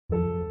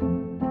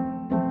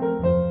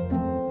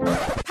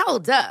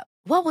Hold up.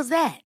 What was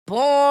that?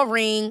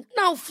 Boring.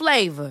 No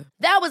flavor.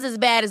 That was as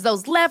bad as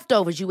those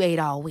leftovers you ate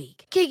all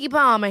week. Keke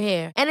Palmer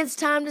here, and it's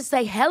time to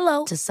say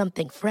hello to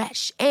something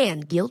fresh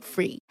and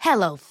guilt-free.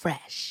 Hello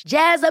Fresh.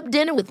 Jazz up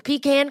dinner with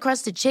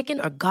pecan-crusted chicken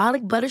or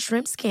garlic butter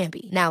shrimp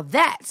scampi. Now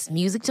that's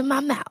music to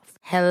my mouth.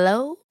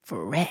 Hello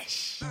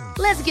Fresh.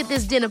 Let's get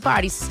this dinner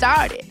party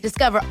started.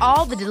 Discover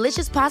all the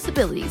delicious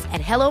possibilities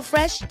at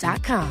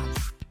hellofresh.com.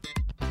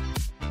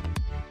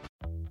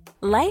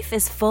 Life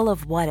is full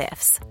of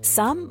what-ifs.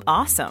 Some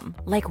awesome,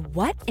 like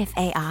what if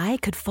AI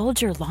could fold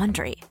your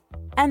laundry?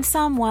 And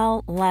some,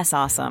 well, less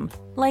awesome,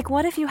 like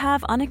what if you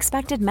have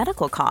unexpected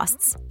medical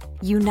costs?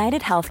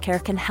 United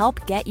Healthcare can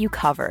help get you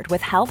covered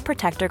with Health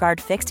Protector Guard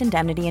fixed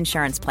indemnity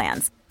insurance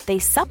plans. They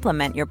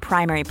supplement your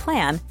primary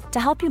plan to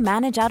help you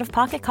manage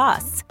out-of-pocket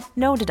costs.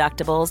 No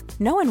deductibles,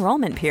 no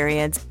enrollment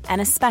periods,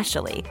 and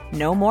especially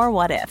no more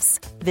what-ifs.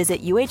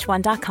 Visit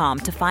uh1.com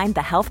to find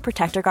the Health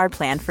Protector Guard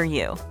plan for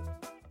you.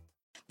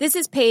 This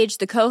is Paige,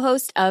 the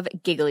co-host of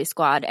Giggly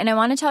Squad, and I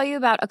want to tell you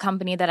about a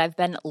company that I've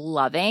been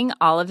loving,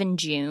 Olive &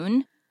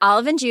 June.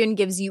 Olive & June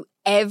gives you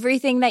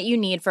everything that you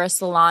need for a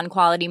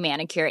salon-quality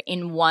manicure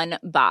in one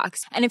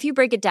box. And if you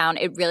break it down,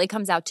 it really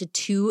comes out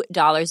to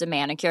 $2 a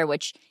manicure,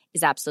 which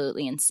is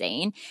absolutely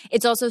insane.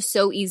 It's also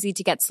so easy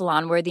to get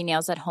salon-worthy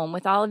nails at home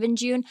with Olive &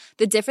 June.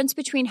 The difference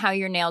between how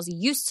your nails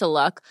used to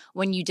look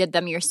when you did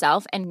them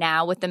yourself and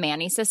now with the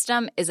Mani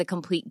system is a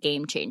complete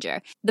game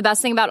changer. The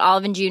best thing about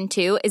Olive & June,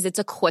 too, is it's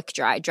a quick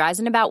dry. Dries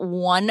in about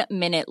 1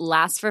 minute,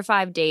 lasts for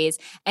 5 days,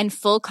 and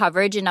full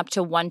coverage in up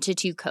to 1 to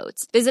 2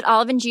 coats. Visit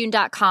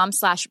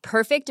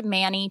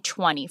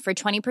oliveandjune.com/perfectmani20 for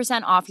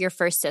 20% off your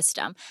first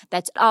system.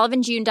 That's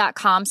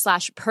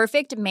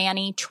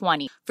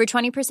oliveandjune.com/perfectmani20 for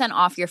 20%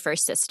 off your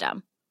first system.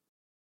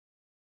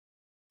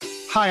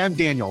 Hi, I'm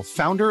Daniel,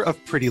 founder of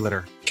Pretty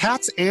Litter.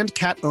 Cats and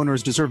cat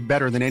owners deserve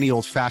better than any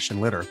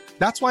old-fashioned litter.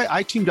 That's why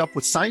I teamed up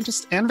with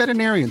scientists and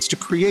veterinarians to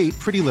create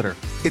Pretty Litter.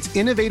 Its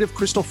innovative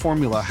crystal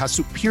formula has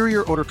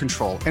superior odor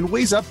control and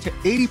weighs up to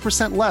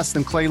 80% less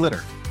than clay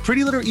litter.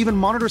 Pretty Litter even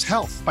monitors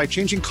health by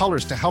changing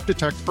colors to help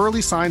detect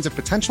early signs of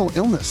potential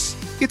illness.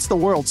 It's the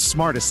world's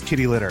smartest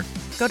kitty litter.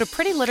 Go to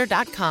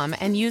prettylitter.com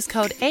and use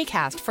code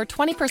ACAST for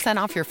 20%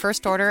 off your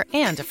first order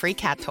and a free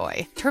cat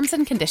toy. Terms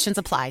and conditions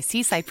apply.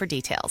 See site for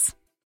details.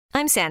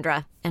 I'm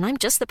Sandra, and I'm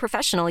just the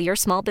professional your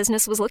small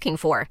business was looking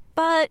for.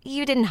 But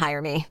you didn't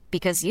hire me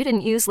because you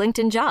didn't use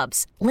LinkedIn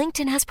Jobs.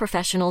 LinkedIn has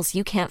professionals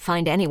you can't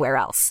find anywhere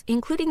else,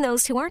 including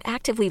those who aren't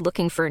actively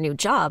looking for a new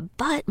job,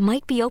 but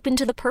might be open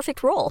to the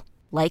perfect role,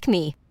 like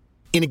me.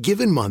 In a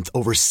given month,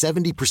 over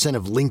 70%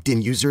 of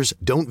LinkedIn users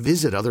don't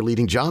visit other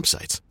leading job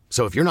sites.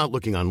 So if you're not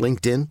looking on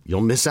LinkedIn,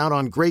 you'll miss out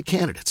on great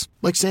candidates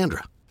like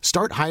Sandra.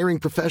 Start hiring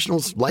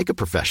professionals like a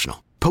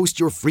professional. Post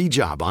your free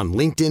job on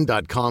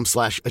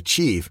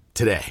linkedin.com/achieve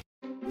today.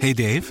 Hey,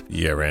 Dave.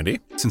 Yeah, Randy.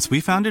 Since we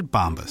founded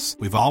Bombas,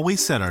 we've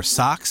always said our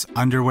socks,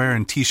 underwear,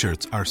 and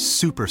T-shirts are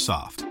super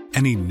soft.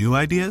 Any new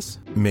ideas?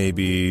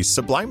 Maybe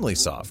sublimely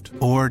soft.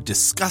 Or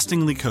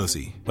disgustingly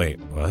cozy. Wait,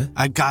 what?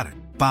 I got it.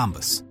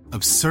 Bombas.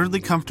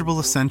 Absurdly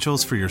comfortable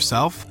essentials for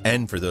yourself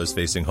and for those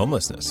facing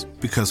homelessness.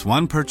 Because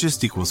one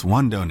purchased equals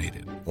one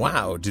donated.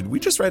 Wow, did we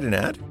just write an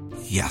ad?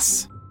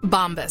 Yes.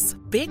 Bombas.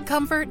 Big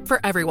comfort for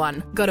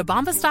everyone. Go to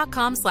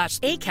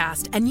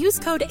bombas.com/ACAST and use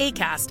code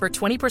ACAST for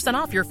 20%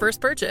 off your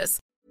first purchase.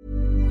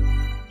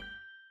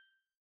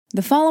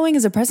 The following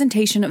is a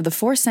presentation of the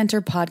Force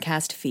Center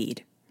podcast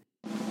feed.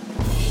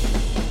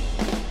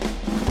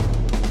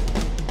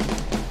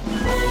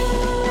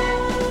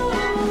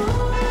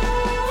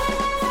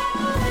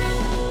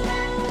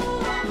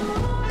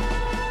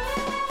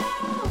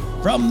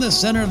 From the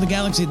center of the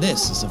galaxy,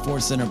 this is the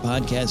Force Center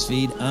podcast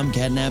feed. I'm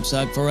Cat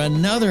Knapsack for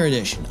another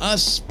edition, a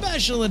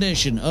special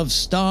edition of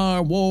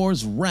Star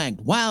Wars Ranked.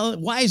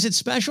 Why is it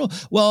special?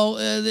 Well,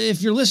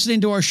 if you're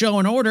listening to our show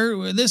in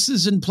order, this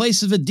is in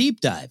place of a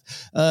deep dive.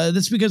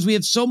 That's because we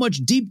have so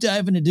much deep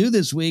diving to do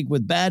this week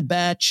with Bad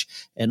Batch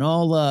and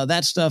all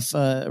that stuff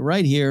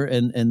right here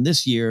in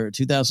this year,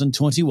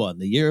 2021,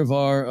 the year of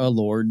our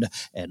Lord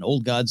and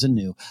old gods and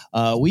new.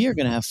 We are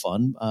going to have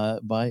fun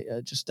by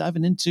just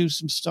diving into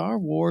some Star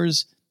Wars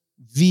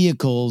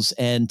vehicles,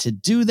 and to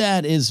do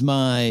that is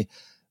my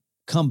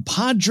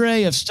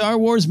compadre of Star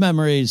Wars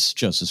memories,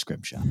 Joseph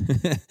Scrimshaw.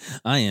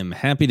 I am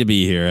happy to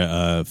be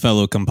here,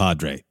 fellow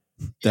compadre.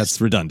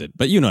 That's redundant,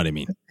 but you know what I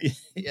mean.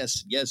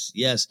 Yes.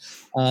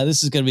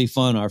 This is going to be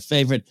fun. Our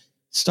favorite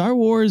Star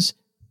Wars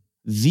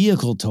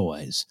vehicle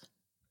toys.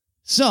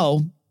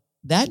 So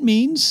that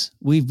means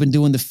we've been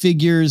doing the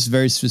figures,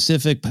 very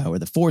specific, Power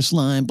of the Force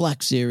line,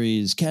 Black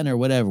Series, Kenner,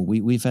 whatever.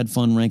 We've had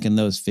fun ranking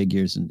those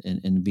figures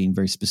and being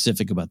very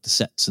specific about the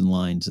sets and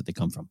lines that they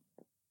come from.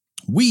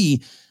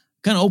 We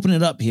kind of open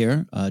it up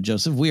here,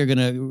 Joseph. We are going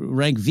to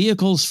rank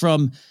vehicles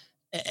from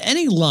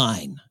any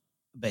line,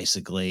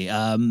 basically.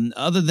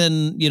 Other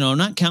than,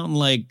 not counting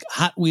like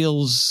Hot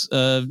Wheels,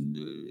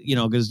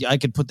 because I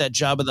could put that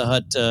Jabba the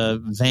Hutt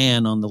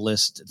van on the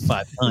list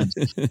 5 times.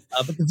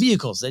 But the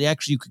vehicles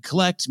that you could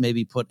collect,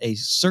 maybe put a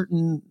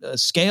certain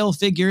scale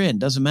figure in,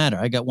 doesn't matter.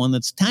 I got one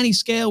that's tiny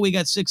scale. We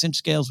got 6-inch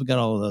scales. We got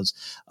all of those.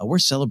 We're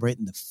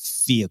celebrating the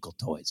vehicle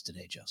toys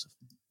today, Joseph.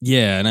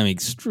 Yeah, and I'm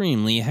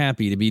extremely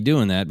happy to be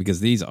doing that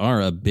because these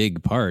are a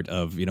big part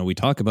of, we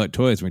talk about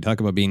toys, we talk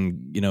about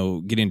being,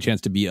 getting a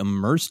chance to be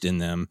immersed in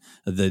them,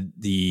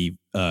 the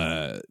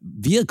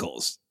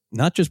vehicles,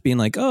 not just being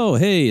like, oh,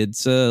 hey,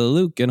 it's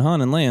Luke and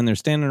Han and Leia, and they're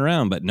standing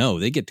around, but no,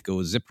 they get to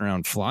go zipping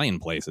around flying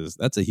places.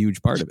 That's a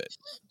huge part of it.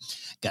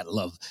 Gotta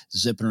love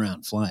zipping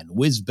around flying,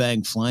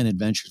 whiz-bang flying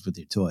adventures with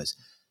your toys.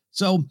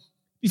 So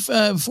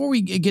before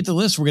we get to the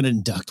list, we're going to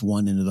induct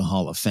one into the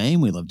Hall of Fame.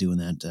 We love doing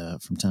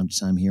that from time to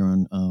time here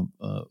on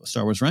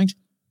Star Wars Ranked.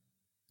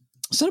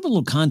 Set up a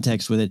little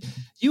context with it.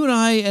 You and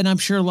I, and I'm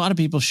sure a lot of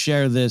people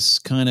share this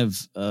kind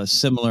of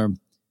similar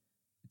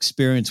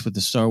experience with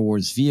the Star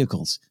Wars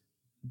vehicles.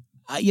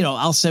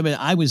 I'll say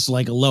I was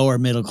like a lower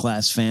middle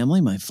class family.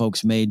 My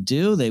folks made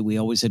do. We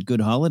always had good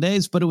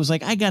holidays, but it was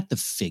like I got the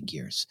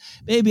figures.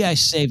 Maybe I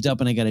saved up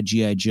and I got a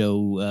G.I.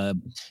 Joe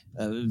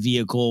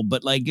vehicle,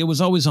 but like it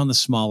was always on the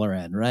smaller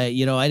end, right?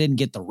 I didn't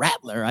get the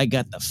Rattler. I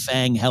got the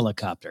Fang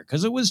helicopter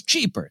because it was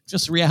cheaper.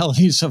 Just the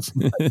realities of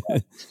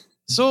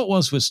So it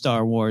was with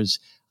Star Wars.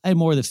 I had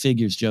more of the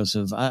figures,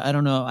 Joseph. I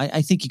don't know.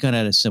 I think you kind of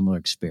had a similar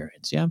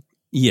experience, yeah?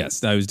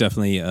 Yes, I was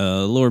definitely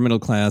lower middle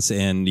class,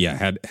 and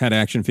had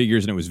action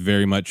figures, and it was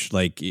very much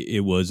like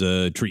it was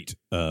a treat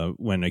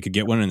when I could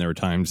get one, and there were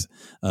times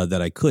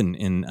that I couldn't,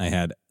 and I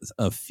had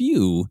a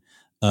few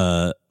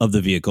of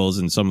the vehicles,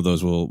 and some of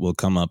those will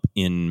come up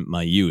in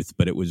my youth,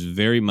 but it was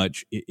very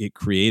much it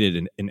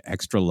created an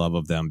extra love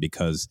of them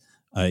because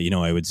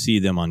I would see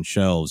them on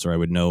shelves, or I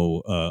would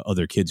know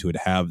other kids who would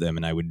have them,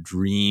 and I would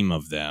dream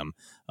of them.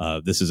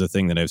 This is a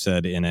thing that I've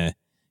said in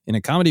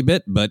a comedy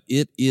bit, but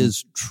it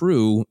is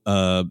true.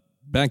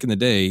 Back in the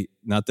day,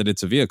 not that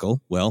it's a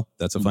vehicle. Well,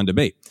 that's a fun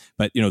debate.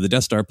 But, the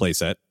Death Star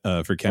playset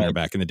for Kenner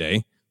back in the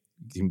day,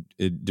 you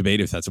can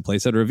debate if that's a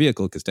playset or a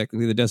vehicle because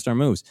technically the Death Star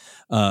moves.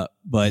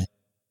 But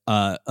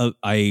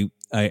I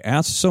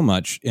asked so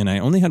much, and I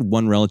only had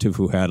one relative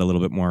who had a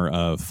little bit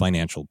more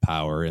financial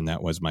power, and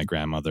that was my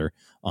grandmother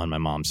on my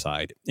mom's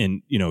side.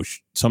 And,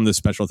 some of the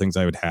special things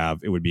I would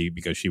have, it would be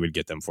because she would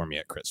get them for me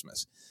at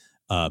Christmas.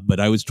 But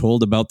I was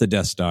told about the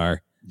Death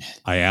Star.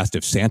 I asked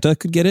if Santa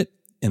could get it,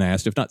 and I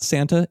asked if not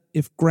Santa,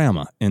 if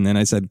Grandma. And then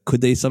I said,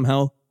 could they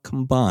somehow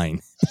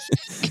combine?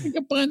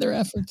 Combine their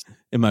efforts.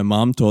 And my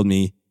mom told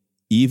me,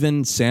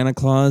 even Santa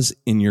Claus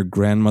and your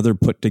grandmother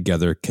put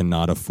together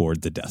cannot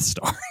afford the Death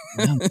Star.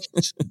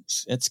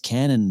 That's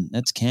canon.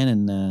 That's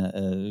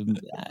canon.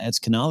 It's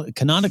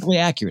canonically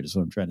accurate is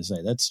what I'm trying to say.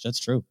 That's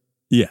true.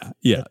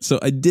 Yeah. So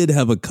I did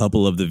have a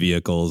couple of the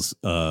vehicles,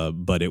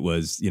 but it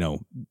was,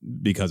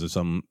 because of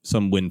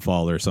some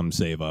windfall or some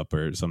save up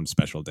or some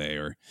special day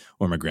or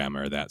my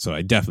grandma or that. So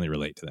I definitely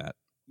relate to that.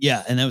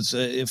 Yeah, and that was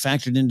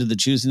factored into the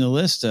choosing the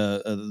list.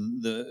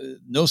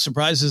 No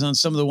surprises on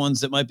some of the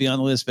ones that might be on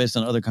the list based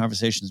on other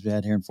conversations we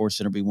had here in Force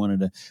Center. We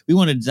wanted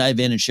to dive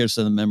in and share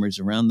some of the memories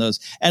around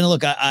those. And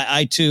look,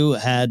 I too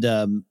had.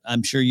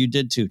 I'm sure you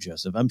did too,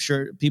 Joseph. I'm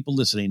sure people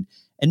listening.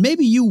 And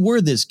maybe you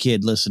were this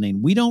kid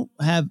listening. We don't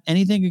have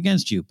anything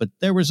against you, but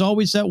there was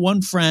always that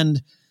one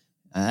friend.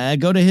 I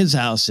go to his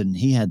house and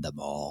he had them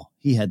all.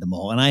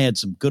 And I had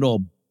some good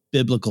old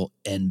biblical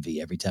envy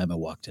every time I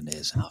walked into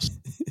his house.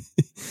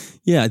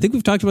 Yeah, I think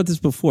we've talked about this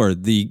before.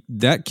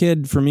 That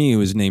kid for me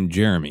was named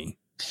Jeremy.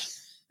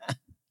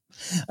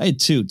 I had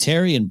 2,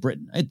 Terry and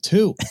Britton. I had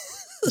 2.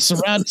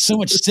 Surrounded so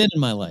much sin in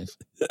my life.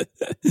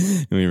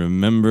 And we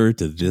remember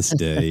to this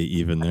day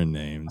even their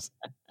names.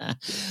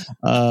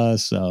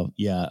 So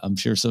yeah, I'm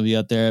sure some of you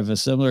out there have a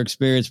similar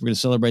experience. We're going to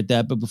celebrate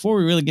that. But before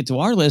we really get to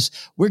our list,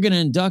 we're going to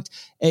induct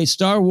a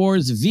Star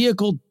Wars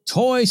vehicle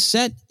toy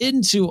set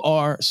into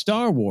our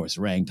Star Wars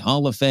Ranked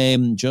Hall of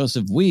Fame.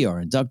 Joseph, we are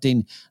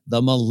inducting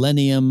the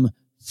Millennium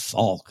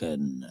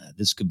Falcon.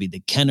 This could be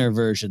the Kenner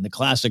version, the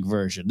classic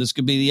version. This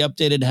could be the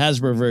updated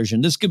Hasbro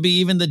version. This could be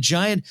even the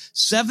giant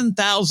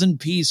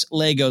 7,000-piece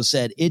Lego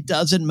set. It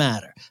doesn't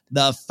matter.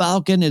 The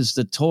Falcon is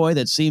the toy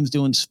that seems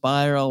to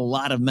inspire a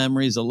lot of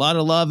memories, a lot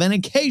of love, and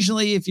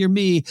occasionally, if you're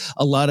me,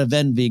 a lot of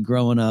envy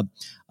growing up.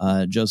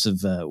 Joseph,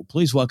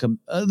 please welcome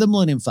the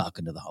Millennium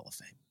Falcon to the Hall of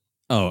Fame.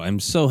 Oh, I'm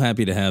so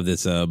happy to have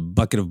this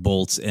bucket of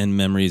bolts and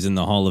memories in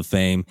the Hall of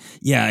Fame.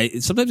 Yeah,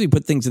 sometimes we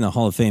put things in the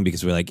Hall of Fame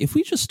because we're like, if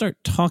we just start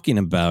talking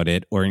about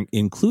it or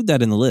include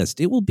that in the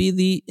list, it will be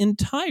the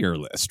entire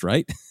list,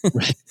 right?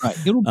 Right.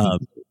 It will be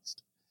the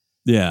list.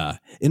 Yeah.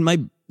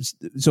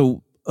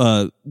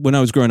 When I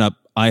was growing up,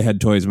 I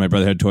had toys and my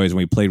brother had toys and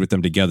we played with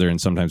them together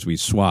and sometimes we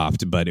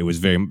swapped, but it was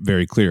very,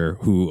 very clear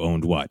who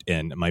owned what.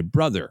 And my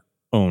brother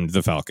owned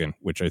the Falcon,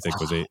 which I think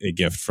was a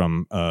gift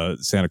from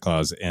Santa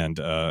Claus and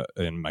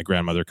my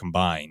grandmother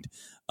combined.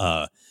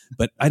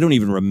 But I don't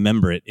even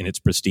remember it in its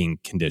pristine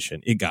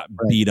condition. It got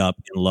beat up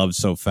and loved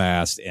so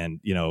fast,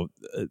 and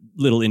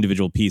little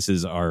individual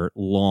pieces are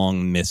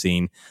long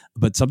missing.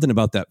 But something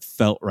about that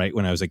felt right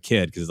when I was a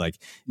kid, because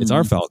it's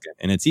our Falcon,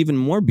 and it's even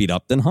more beat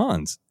up than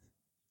Han's.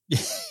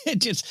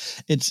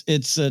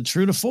 It's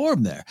true to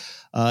form there.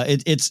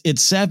 It's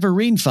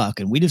Savarine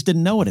Falcon. We just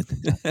didn't know it at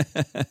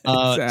the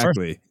time.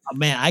 Exactly.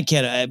 Man, I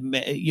can't.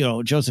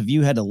 Joseph,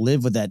 you had to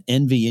live with that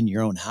envy in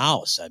your own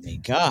house. I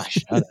mean, gosh,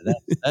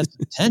 that's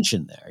the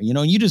tension there.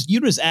 And you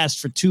just asked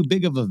for too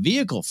big of a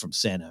vehicle from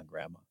Santa and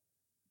Grandma.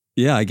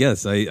 Yeah, I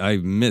guess I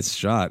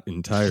misshot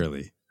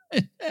entirely.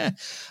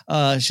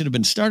 Should have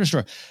been Star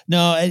Destroyer.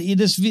 No,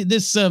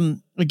 this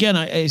again,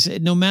 I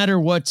said, no matter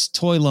what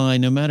toy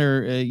line, no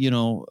matter,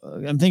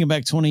 I'm thinking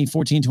back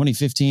 2014,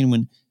 2015,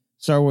 when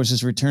Star Wars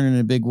is returning in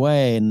a big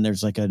way, and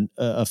there's like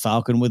a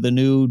Falcon with a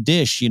new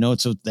dish,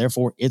 so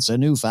therefore it's a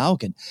new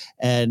Falcon,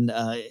 and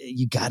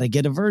you got to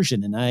get a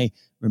version. And I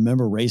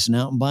remember racing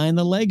out and buying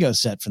the Lego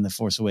set from the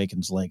Force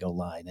Awakens Lego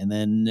line, and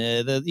then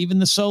even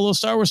the Solo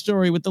Star Wars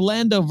story with the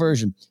Lando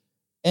version.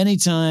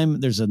 Anytime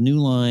there's a new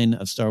line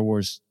of Star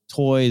Wars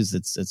toys,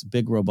 it's a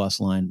big, robust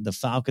line, the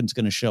Falcon's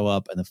going to show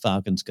up, and the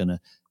Falcon's going to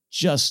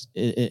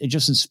it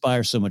just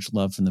inspires so much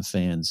love from the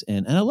fans.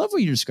 And I love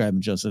what you're describing,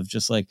 Joseph.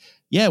 Just like,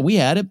 yeah, we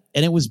had it,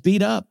 and it was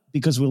beat up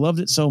because we loved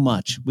it so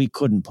much we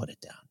couldn't put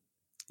it down.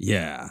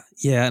 Yeah.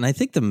 And I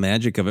think the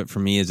magic of it for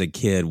me as a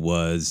kid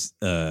was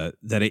that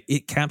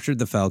it captured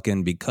the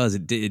Falcon because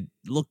it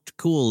looked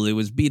cool. It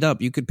was beat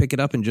up. You could pick it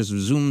up and just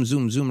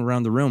zoom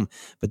around the room.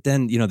 But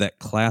then, that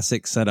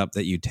classic setup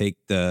that you take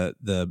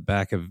the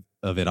back of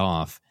it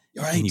off,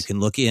 right, and you can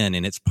look in,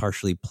 and it's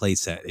partially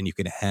playset, and you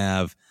can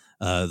have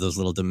those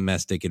little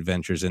domestic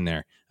adventures in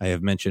there. I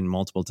have mentioned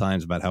multiple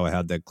times about how I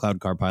had the Cloud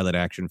Car Pilot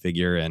action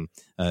figure, and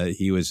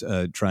he was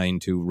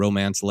trying to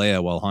romance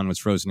Leia while Han was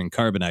frozen in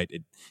carbonite.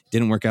 It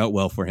didn't work out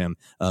well for him,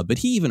 but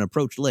he even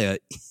approached Leia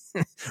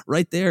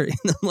right there in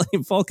the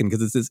Millennium Falcon,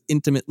 because it's this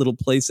intimate little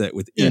playset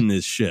within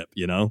this ship,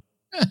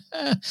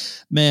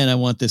 Man, I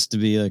want this to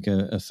be like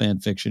a fan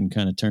fiction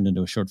kind of turned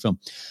into a short film.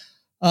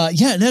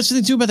 That's the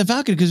thing too about the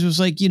Falcon, because it was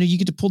like, you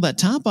get to pull that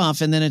top off,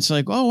 and then it's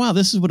like, oh wow,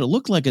 this is what it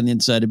looked like on the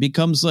inside. It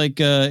becomes like,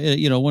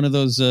 one of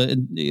those,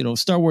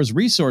 Star Wars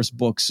resource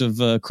books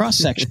of cross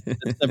section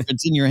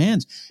that's in your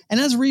hands.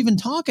 And as we're even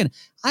talking,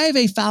 I have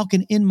a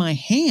Falcon in my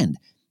hand.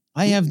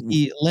 I have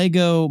the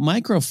Lego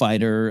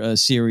Microfighter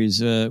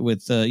series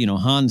with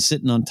Han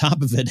sitting on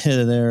top of it.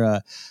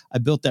 I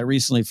built that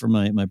recently for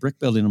my brick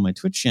building on my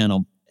Twitch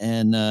channel.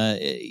 And, I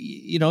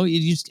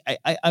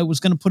was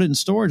going to put it in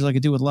storage like I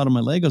do with a lot of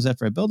my Legos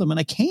after I build them, and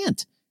I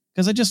can't,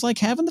 because I just like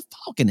having the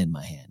Falcon in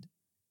my hand.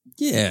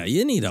 Yeah,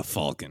 you need a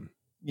Falcon.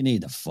 You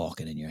need a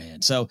Falcon in your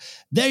hand. So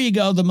there you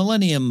go, the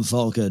Millennium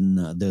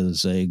Falcon.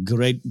 There's a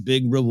great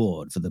big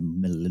reward for the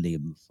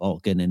Millennium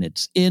Falcon, and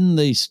it's in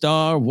the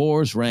Star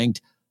Wars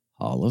Ranked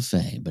Hall of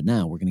Fame. But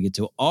now we're going to get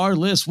to our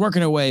list,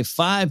 working our way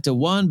 5 to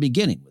 1,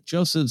 beginning with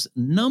Joseph's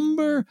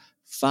number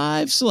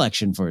 5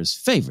 selection for his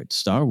favorite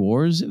Star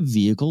Wars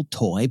vehicle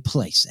toy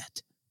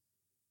playset.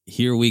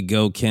 Here we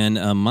go, Ken.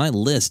 My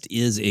list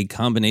is a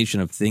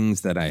combination of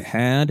things that I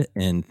had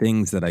and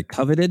things that I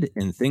coveted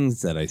and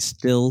things that I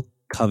still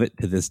covet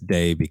to this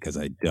day because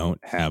I don't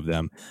have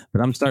them.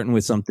 But I'm starting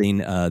with something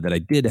that I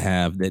did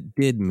have that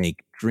did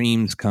make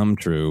dreams come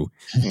true,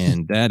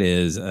 and that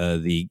is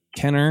the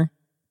Kenner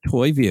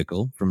toy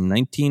vehicle from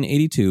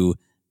 1982,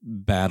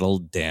 Battle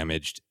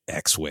Damaged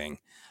X-Wing.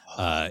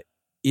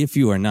 If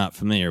you are not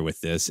familiar with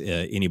this,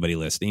 anybody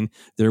listening,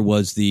 there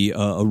was the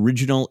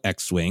original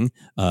X-Wing,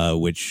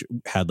 which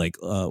had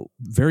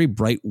very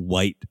bright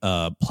white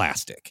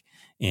plastic.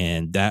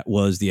 And that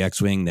was the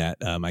X-Wing that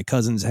my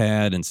cousins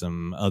had and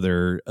some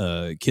other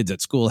kids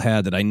at school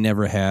had that I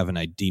never have and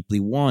I deeply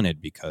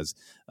wanted because,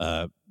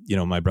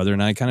 my brother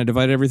and I kind of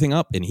divided everything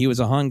up, and he was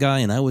a Han guy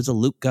and I was a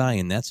Luke guy,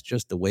 and that's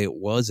just the way it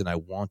was, and I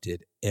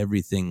wanted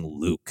everything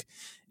Luke.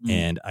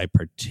 And I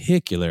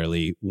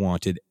particularly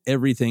wanted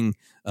everything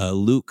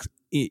Luke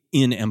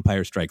in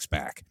Empire Strikes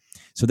Back.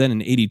 So then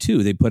in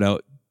 82, they put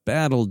out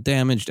Battle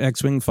Damaged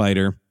X-Wing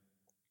Fighter,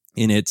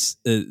 and it's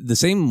the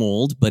same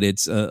mold, but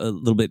it's a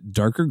little bit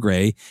darker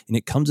gray, and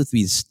it comes with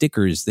these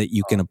stickers that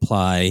you can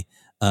apply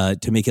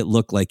to make it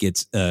look like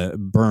it's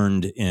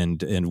burned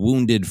and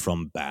wounded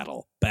from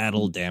battle.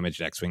 Battle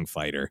Damaged X-Wing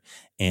Fighter.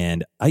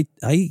 And I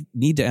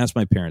need to ask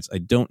my parents. I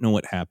don't know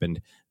what happened.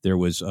 There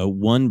was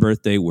one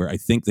birthday where I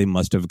think they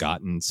must have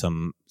gotten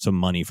some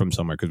money from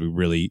somewhere because we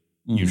really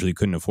usually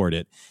couldn't afford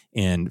it.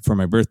 And for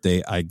my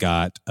birthday, I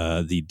got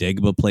the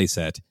Dagobah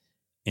playset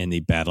and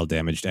the Battle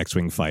Damaged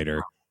X-Wing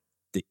Fighter.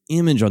 The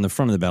image on the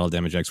front of the Battle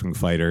Damaged X-Wing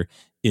Fighter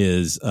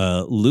is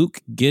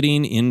Luke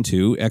getting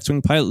into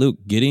X-Wing pilot Luke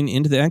getting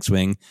into the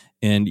X-Wing,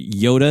 and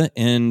Yoda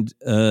and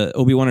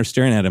Obi-Wan are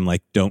staring at him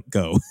like, "Don't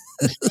go,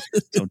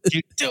 don't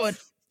you do it."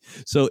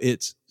 So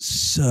it's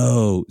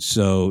so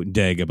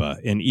Dagobah,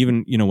 and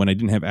even when I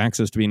didn't have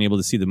access to being able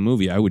to see the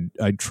movie,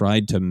 I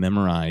tried to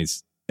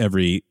memorize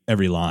every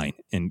line,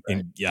 and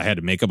I had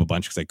to make up a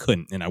bunch because I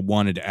couldn't, and I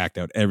wanted to act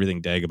out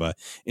everything Dagobah.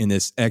 And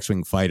this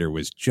X-Wing fighter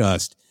was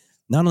just,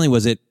 not only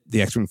was it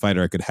the X-Wing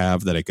fighter I could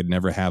have that I could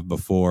never have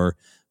before,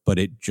 but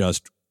it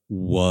just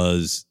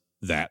was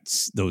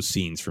those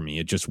scenes for me.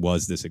 It just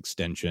was this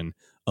extension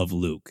of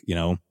Luke,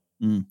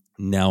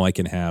 Now I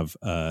can have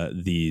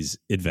these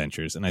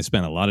adventures. And I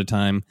spent a lot of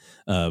time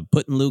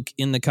putting Luke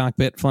in the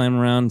cockpit, flying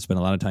around, spent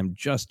a lot of time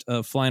just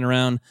flying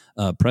around,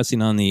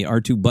 pressing on the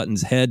R2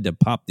 button's head to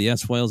pop the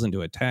S-foils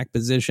into attack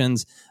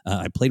positions.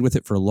 I played with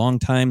it for a long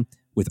time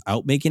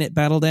without making it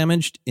battle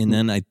damaged. And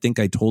then I think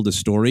I told a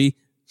story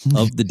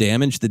of the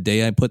damage the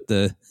day I put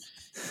the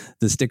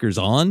stickers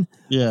on.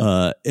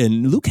 Yeah.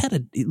 And Luke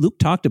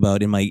talked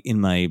about in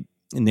my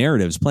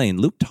narratives playing,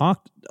 Luke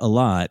talked a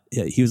lot.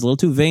 He was a little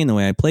too vain the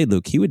way I played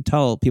Luke. He would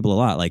tell people a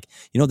lot, like,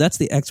 that's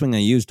the X-Wing I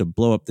used to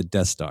blow up the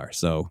Death Star.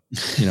 So,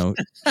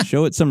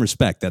 show it some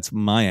respect. That's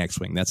my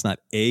X-Wing. That's not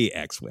a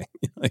X-Wing.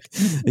 Like,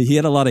 he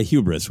had a lot of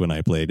hubris when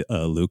I played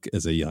Luke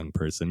as a young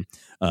person.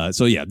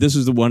 So yeah, this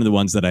was one of the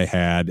ones that I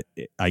had.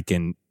 I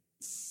can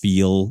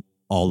feel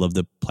all of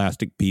the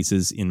plastic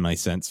pieces in my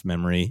sense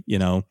memory,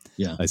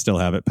 Yeah. I still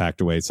have it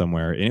packed away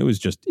somewhere. And it was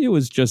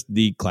just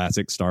the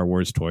classic Star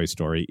Wars toy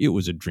story. It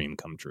was a dream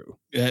come true.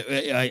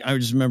 I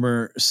just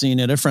remember seeing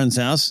it at a friend's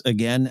house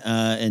again,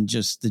 and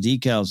just the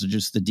decals,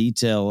 just the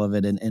detail of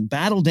it, and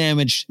battle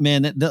damage,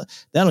 man,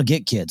 that'll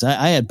get kids.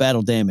 I had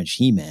battle damage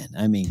He-Man.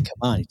 I mean, come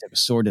on, he took a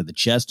sword to the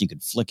chest. You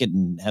could flick it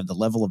and have the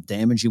level of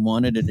damage you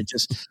wanted. And it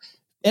just...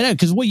 And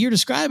because what you're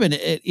describing,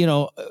 you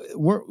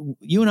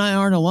and I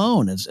aren't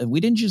alone.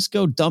 We didn't just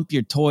go dump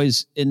your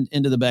toys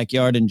into the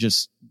backyard and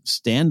just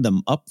stand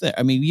them up there.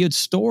 I mean, you had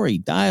story,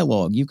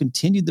 dialogue. You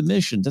continued the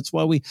mission. That's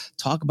why we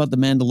talk about the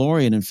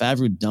Mandalorian and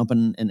Favreau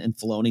dumping and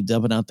Filoni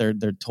dumping out their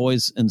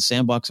toys in the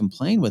sandbox and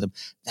playing with them.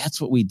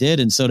 That's what we did.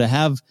 And so to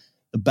have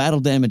the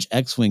battle damage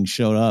X-Wing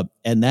showed up,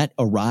 and that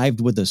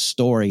arrived with a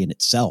story in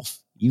itself.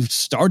 You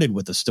started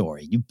with a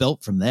story. You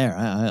built from there.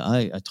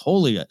 I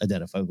totally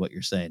identify with what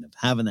you're saying of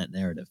having that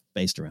narrative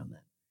based around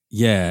that.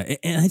 Yeah,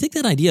 and I think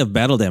that idea of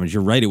battle damage,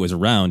 you're right, it was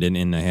around,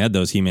 and I had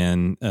those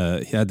He-Man,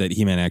 had that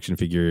He-Man action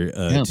figure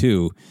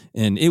too,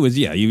 and it was,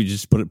 you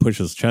just push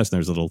his chest, and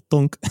there's a little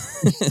thunk.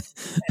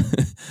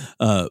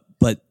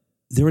 But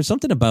there was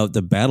something about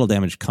the battle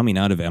damage coming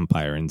out of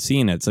Empire and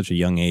seeing at such a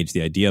young age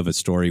the idea of a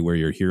story where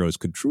your heroes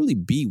could truly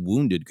be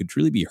wounded, could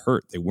truly be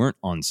hurt. They weren't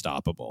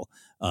unstoppable.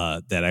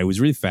 That I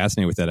was really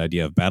fascinated with that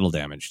idea of battle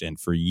damaged. And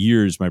for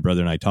years, my brother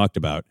and I talked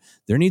about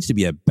there needs to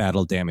be a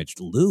battle damaged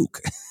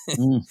Luke.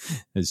 I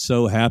was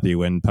so happy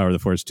when Power of the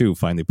Force 2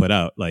 finally put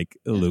out like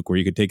Luke where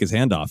you could take his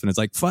hand off. And it's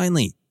like,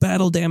 finally,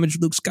 battle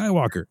damaged Luke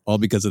Skywalker, all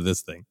because of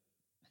this thing.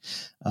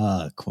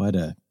 Quite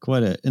a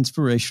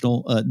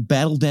inspirational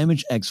battle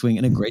damage X-Wing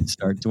and a great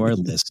start to our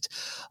list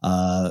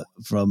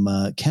from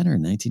Kenner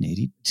in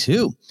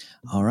 1982.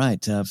 All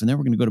right, from there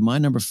we're going to go to my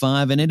number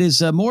 5, and it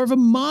is more of a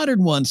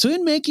modern one. So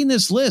in making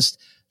this list,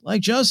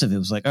 like Joseph, it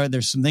was like, all right,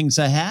 there's some things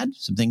I had,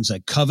 some things I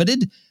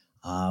coveted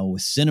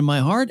with sin in my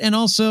heart, and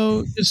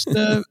also just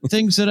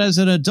things that as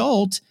an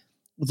adult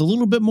with a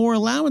little bit more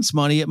allowance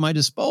money at my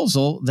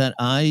disposal that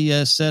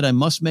I said I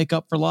must make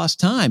up for lost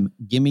time.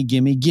 Gimme,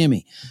 gimme,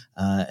 gimme.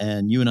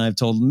 And you and I have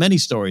told many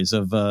stories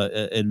of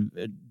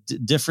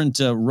different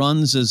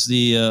runs as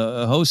the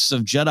hosts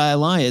of Jedi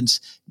Alliance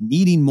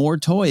needing more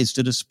toys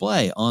to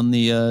display on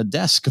the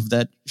desk of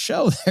that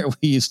show there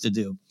we used to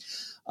do.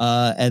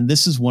 And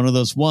this is one of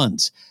those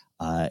ones.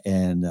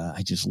 And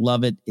I just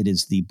love it. It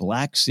is the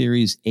Black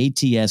Series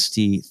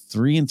AT-ST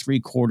 3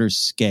 3/4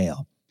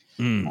 scale.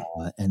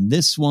 And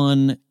this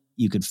one,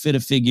 you could fit a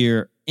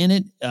figure in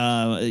it.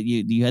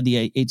 You had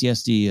the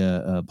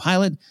AT-ST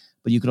pilot,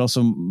 but you could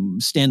also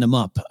stand them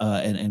up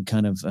and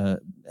kind of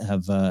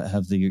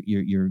have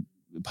your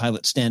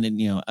pilot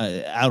standing,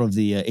 out of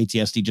the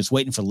AT-ST, just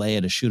waiting for Leia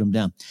to shoot him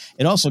down.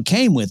 It also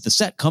came with, the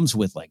set comes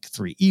with like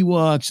 3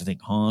 Ewoks, I think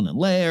Han and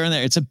Leia are in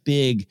there. It's a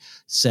big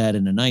set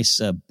and a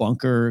nice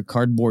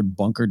cardboard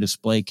bunker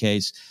display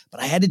case.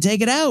 But I had to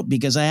take it out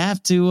because I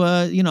have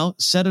to,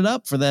 set it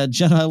up for that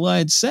Jedi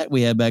Alliance set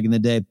we had back in the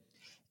day.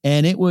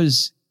 And it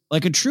was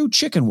like a true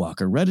chicken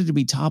walker, ready to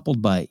be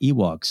toppled by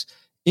Ewoks.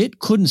 It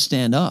couldn't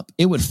stand up.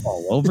 It would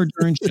fall over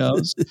during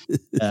shows.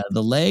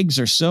 The legs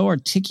are so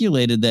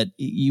articulated that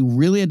you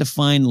really had to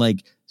find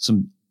like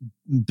some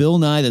Bill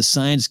Nye the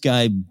Science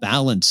Guy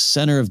balance,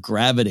 center of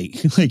gravity,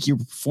 like you're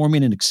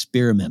performing an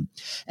experiment.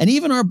 And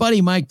even our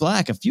buddy Mike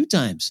Black, a few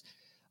times,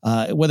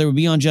 whether it would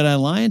be on Jedi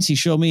Alliance, he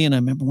showed me, and I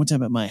remember one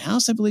time at my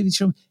house, I believe he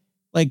showed me,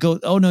 like, go,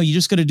 oh no, you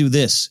just got to do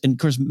this. And of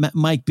course,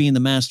 Mike being the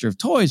master of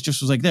toys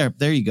just was like,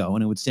 there you go.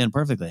 And it would stand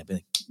perfectly. I'd be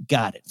like,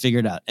 got it,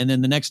 figured out. And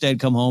then the next day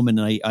I'd come home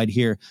and I'd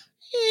hear,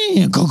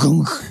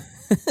 go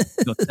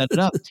set it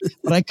up.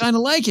 But I kind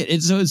of like it.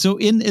 It's so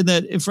in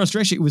that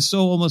frustration, it was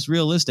so almost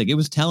realistic. It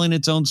was telling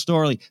its own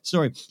story.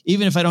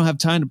 Even if I don't have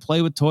time to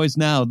play with toys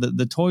now,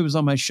 the toy was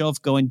on my shelf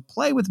going,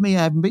 play with me.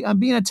 I'm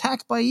being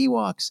attacked by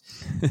Ewoks.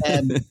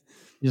 And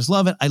Just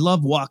love it. I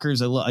love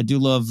walkers. I do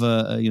love,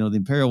 the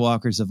Imperial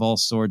walkers of all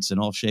sorts and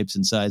all shapes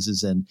and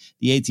sizes, and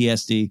the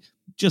AT-ST,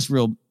 just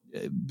real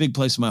big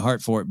place in my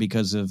heart for it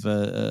because of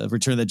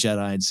Return of the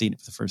Jedi. I'd seen it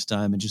for the first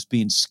time and just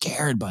being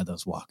scared by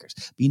those walkers,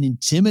 being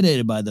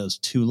intimidated by those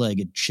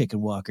two-legged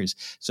chicken walkers.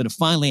 So to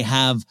finally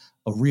have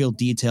a real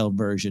detailed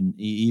version,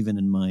 even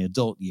in my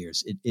adult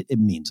years, it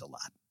means a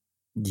lot.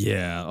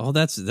 Yeah. Oh,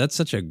 that's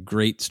such a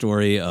great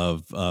story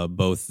of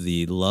both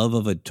the love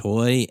of a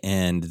toy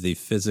and the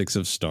physics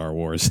of Star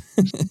Wars.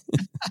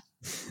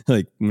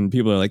 Like when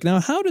people are like,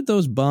 now, how did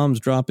those bombs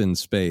drop in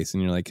space?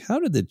 And you're like, how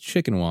did the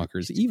chicken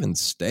walkers even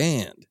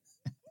stand?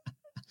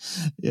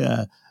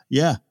 Yeah,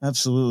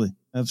 absolutely.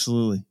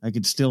 I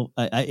could still,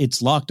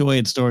 it's locked away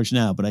in storage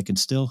now, but I can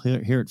still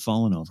hear it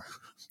falling over.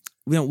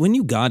 When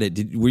you got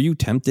it, were you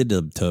tempted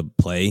to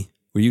play?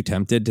 Were you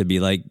tempted to be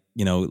like,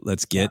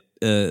 let's get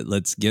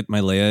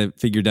my Leia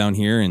figure down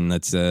here and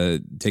let's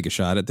take a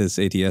shot at this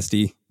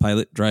AT-ST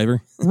pilot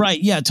driver?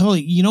 Right. Yeah,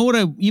 totally. You know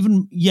what?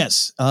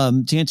 Yes.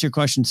 To answer your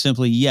question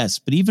simply, yes.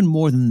 But even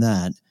more than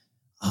that,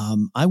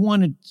 I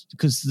wanted,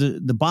 because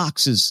the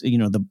box is,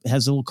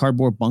 has a little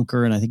cardboard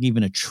bunker and I think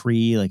even a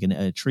tree, like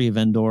a tree of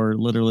Endor,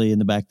 literally in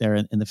the back there,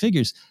 and the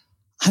figures.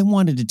 I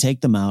wanted to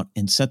take them out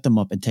and set them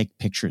up and take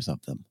pictures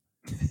of them.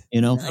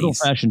 Nice.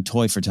 Old-fashioned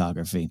toy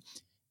photography.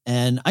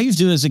 And I used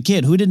to do it as a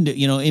kid who didn't,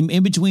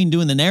 in between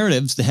doing the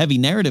narratives, the heavy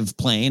narrative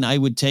playing, I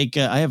would take,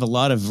 I have a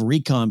lot of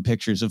recon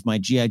pictures of my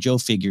G.I. Joe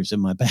figures in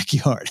my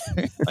backyard,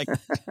 like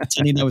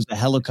pretending there was a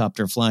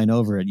helicopter flying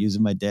over it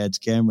using my dad's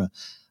camera.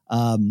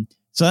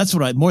 So that's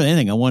what more than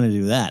anything, I wanted to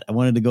do that. I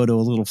wanted to go to a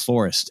little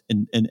forest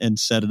and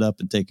set it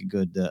up and take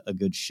a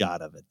good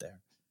shot of it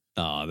there.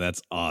 Oh,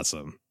 that's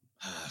awesome.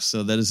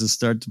 So that is the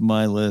start to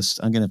my list.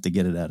 I'm going to have to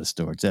get it out of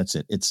storage. That's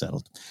it. It's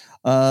settled.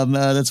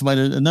 That's my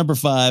number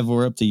 5.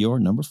 We're up to your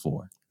number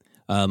 4.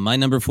 My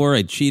number 4,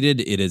 I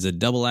cheated. It is a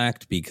double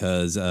act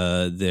because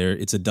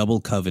it's a double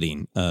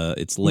coveting.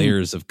 It's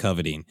layers of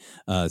coveting.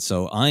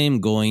 So I am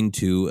going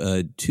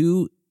to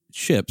 2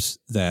 ships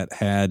that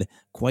had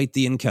quite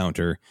the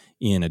encounter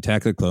in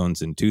Attack of the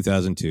Clones in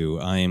 2002.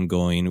 I am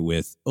going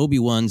with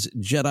Obi-Wan's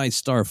Jedi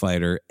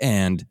Starfighter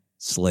and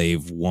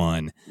Slave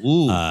One.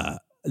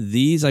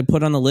 These I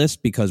put on the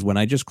list because when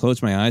I just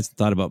closed my eyes and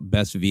thought about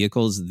best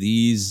vehicles,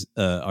 these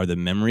are the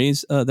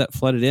memories that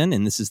flooded in,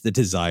 and this is the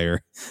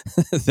desire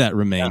that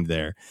remained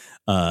there.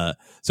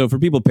 So for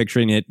people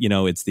picturing it,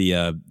 it's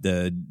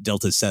the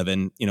Delta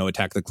 7,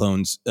 Attack of the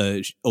Clones,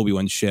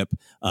 Obi-Wan's ship.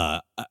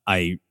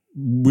 I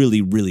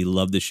really, really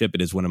love the ship.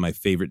 It is one of my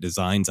favorite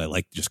designs. I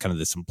like just kind of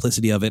the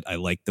simplicity of it. I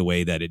like the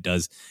way that it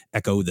does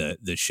echo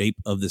the shape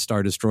of the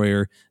Star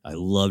Destroyer. I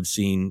loved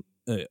seeing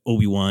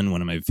Obi-Wan, one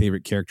of my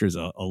favorite characters,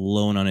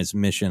 alone on his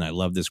mission. I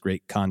love this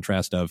great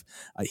contrast of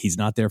he's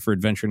not there for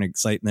adventure and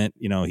excitement.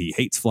 He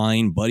hates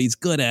flying, but he's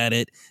good at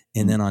it.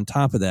 And then on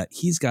top of that,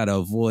 he's got to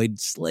avoid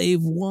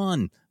Slave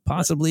One,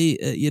 possibly,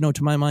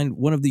 to my mind,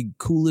 one of the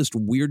coolest,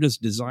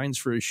 weirdest designs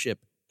for a ship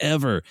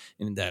ever.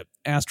 And that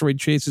asteroid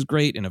chase is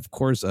great. And of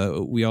course,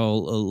 we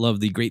all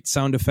love the great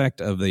sound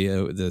effect of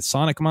the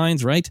sonic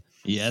mines, right?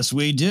 Yes,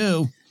 we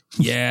do.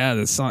 Yeah,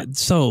 the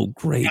so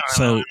great.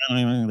 So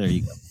there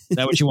you go. Is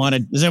that what you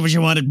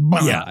wanted?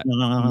 Yeah.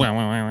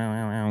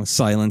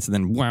 Silence and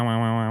then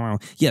wow.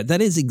 Yeah,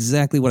 that is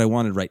exactly what I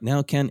wanted right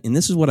now, Ken. And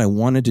this is what I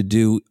wanted to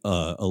do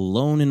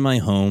alone in my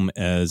home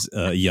as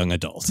a young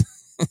adult.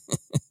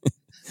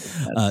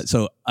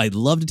 So I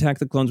loved Attack of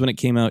the Clones when it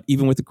came out.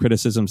 Even with the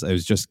criticisms, I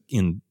was just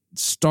in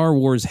Star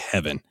Wars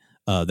heaven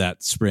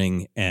that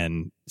spring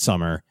and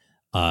summer.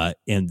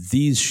 And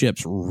these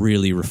ships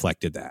really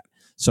reflected that.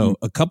 So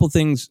a couple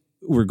things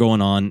were going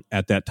on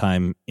at that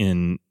time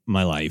in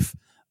my life.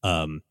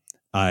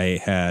 I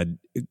had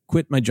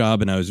quit my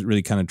job and I was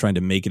really kind of trying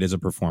to make it as a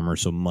performer.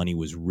 So money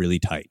was really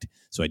tight.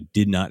 So I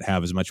did not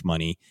have as much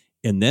money.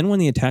 And then when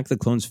the Attack of the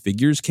Clones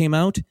figures came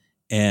out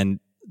and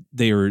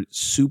they were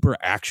super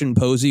action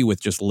posy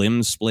with just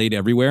limbs splayed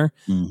everywhere,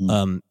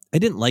 I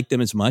didn't like them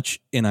as much.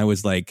 And I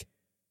was like,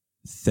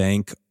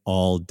 thank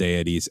all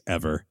deities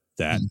ever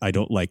that I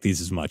don't like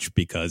these as much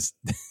because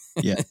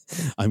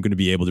I'm going to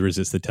be able to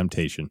resist the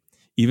temptation.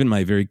 Even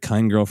my very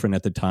kind girlfriend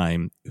at the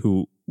time,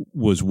 who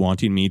was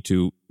wanting me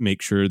to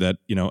make sure that,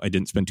 I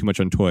didn't spend too much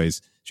on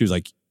toys, she was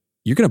like,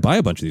 you're going to buy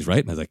a bunch of these, right?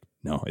 And I was like,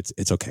 no,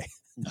 it's okay.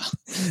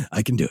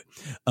 I can do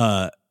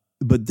it.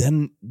 But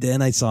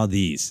then I saw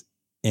these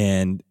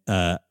and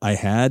I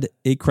had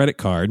a credit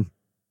card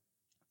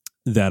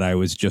that I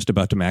was just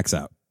about to max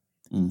out.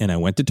 And I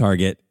went to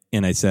Target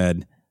and I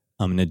said,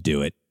 I'm going to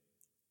do it.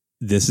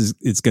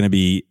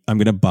 I'm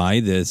going to buy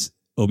this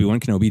Obi-Wan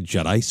Kenobi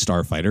Jedi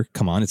Starfighter.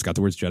 Come on, it's got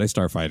the words Jedi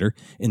Starfighter.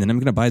 And then I'm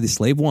going to buy the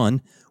Slave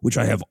One, which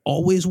I have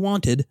always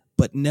wanted,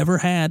 but never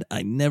had.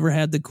 I never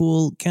had the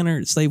cool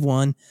Kenner Slave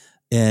One.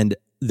 And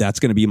that's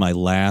going to be my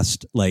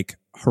last,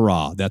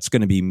 hurrah. That's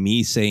going to be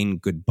me saying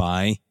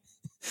goodbye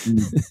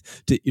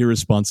to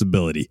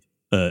irresponsibility.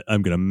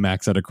 I'm going to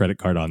max out a credit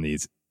card on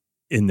these.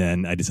 And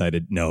then I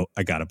decided, no,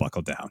 I got to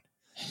buckle down.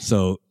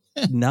 So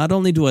not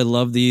only do I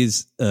love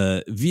these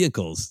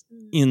vehicles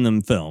in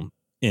the film,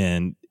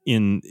 and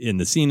in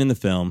the scene in the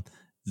film.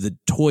 The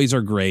toys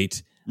are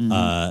great.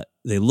 Mm-hmm.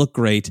 They look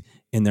great,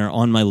 and they're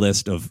on my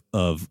list of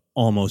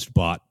almost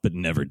bought but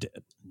never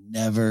did.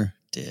 Never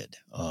did.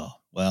 Oh,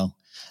 well,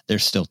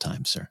 there's still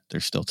time, sir.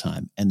 There's still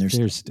time. And there's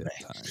still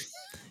time.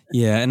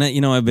 Yeah, and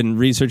I've been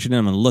researching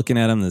them and looking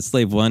at them. The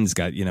Slave One's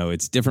got,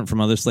 it's different from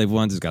other Slave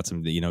Ones. It's got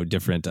some,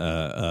 different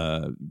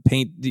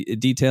paint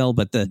detail.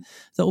 But the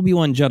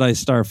Obi-Wan Jedi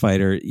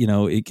Starfighter,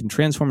 it can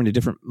transform into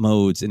different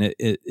modes, and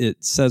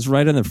it says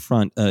right on the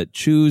front,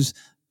 choose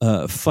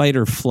fight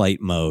or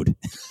flight mode.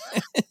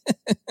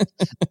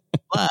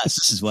 Blast!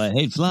 This is why I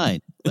hate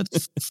flying.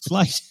 Let's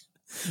flight.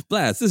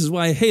 Blast! This is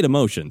why I hate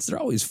emotions. They're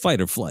always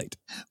fight or flight.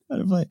 Fight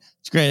or flight.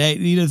 It's great.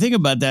 Hey, think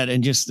about that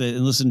and just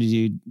listen to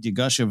you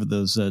gush over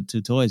those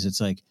two toys.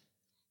 It's like,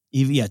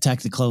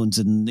 Attack the Clones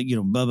and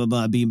blah blah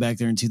blah, being back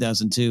there in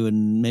 2002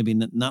 and maybe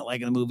not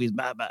liking the movies.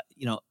 Blah blah.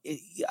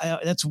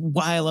 That's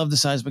why I love the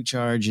Seismic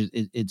Charge.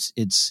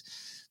 It's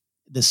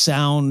the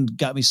sound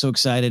got me so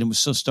excited. It was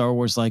so Star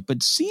Wars like,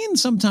 but seeing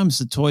sometimes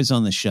the toys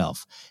on the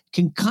shelf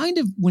can kind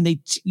of, when they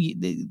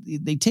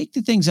take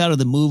the things out of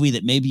the movie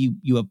that maybe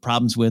you have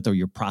problems with or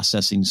you're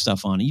processing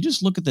stuff on, you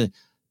just look at the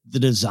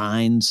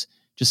designs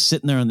just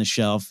sitting there on the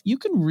shelf, you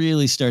can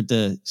really start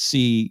to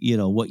see,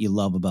 what you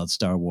love about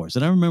Star Wars.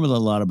 And I remember a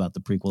lot about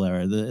the prequel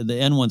era. The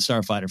N1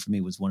 Starfighter for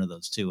me was one of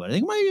those too. I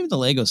think maybe even the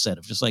Lego set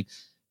of just like,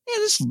 yeah,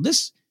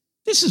 this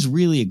is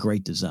really a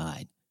great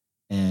design.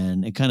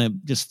 And it kind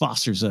of just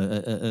fosters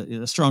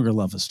a stronger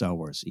love of Star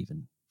Wars,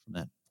 even from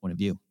that point of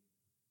view.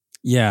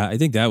 Yeah, I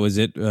think that was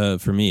it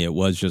for me. It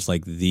was just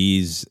like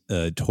these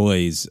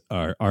toys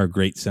are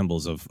great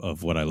symbols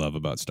of what I love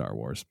about Star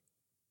Wars.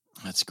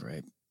 That's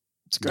great.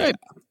 It's great.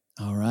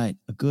 Yeah. All right.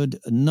 A good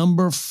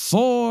number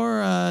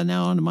 4.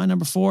 Now on to my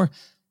number 4.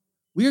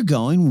 We're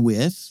going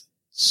with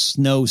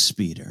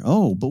Snowspeeder.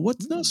 Oh, but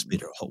what's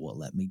Snowspeeder? Oh, well,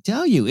 let me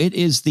tell you. It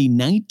is the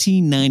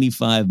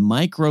 1995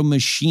 Micro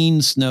Machine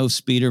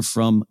Snowspeeder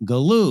from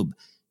Galoob.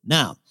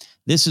 Now,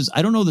 this is,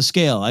 I don't know the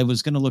scale. I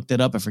was going to look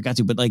that up. I forgot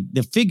to, but like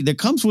there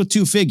comes with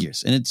 2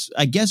 figures, and it's,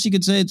 I guess you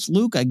could say it's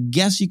Luke. I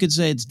guess you could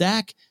say it's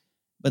Dak,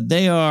 but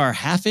they are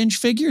 1/2-inch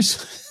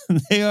figures.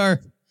 They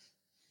are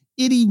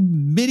itty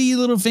bitty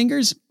little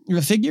figures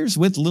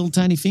with little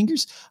tiny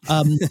fingers.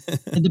 But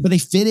they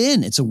fit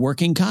in. It's a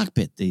working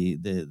cockpit.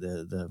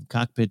 The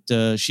cockpit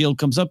shield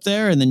comes up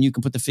there, and then you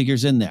can put the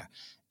figures in there.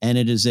 And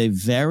it is a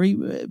very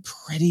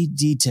pretty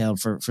detailed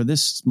for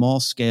this small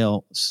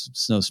scale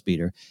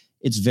Snowspeeder.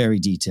 It's very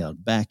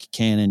detailed. Back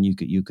cannon,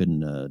 you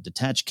can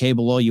detach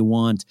cable all you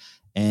want,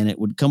 and it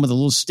would come with a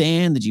little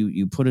stand that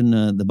you put in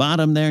the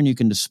bottom there, and you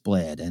can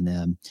display it.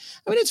 And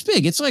it's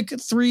big. It's like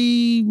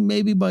 3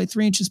 maybe by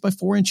 3 inches by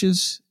 4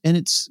 inches, and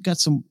it's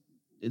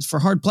for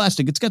hard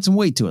plastic. It's got some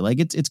weight to it. Like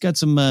it's got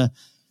some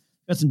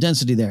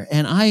density there.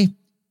 And I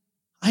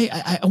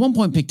at one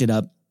point picked it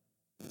up,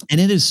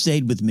 and it has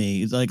stayed with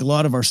me. Like a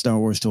lot of our Star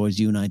Wars toys,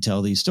 you and I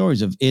tell these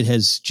stories of it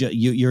has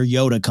your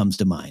Yoda comes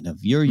to mind.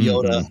 Of your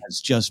Yoda has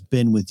just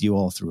been with you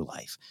all through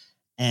life,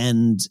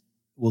 and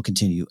will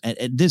continue.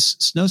 And this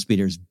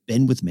Snowspeeder has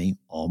been with me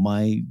all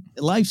my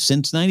life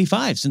since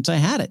 '95, since I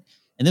had it.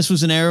 And this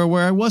was an era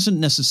where I wasn't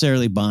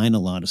necessarily buying a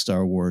lot of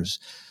Star Wars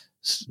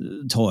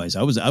toys.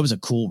 I was a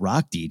cool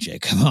rock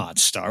DJ. Come on,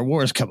 Star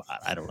Wars. Come on.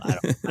 I don't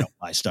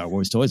buy Star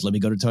Wars toys. Let me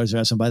go to Toys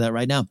R Us and buy that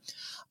right now.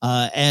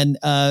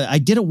 I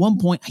did at one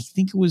point, I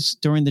think it was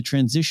during the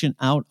transition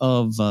out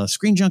of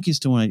Screen Junkies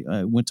to when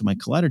I went to my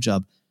Collider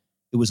job.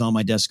 It was on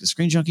my desk at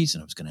Screen Junkies,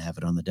 and I was going to have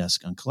it on the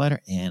desk on Collider.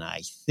 And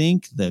I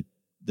think the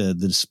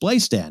display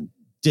stand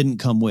didn't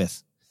come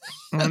with.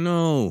 Oh,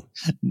 no.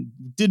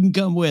 Didn't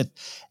come with.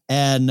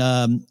 And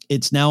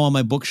it's now on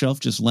my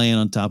bookshelf, just laying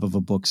on top of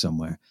a book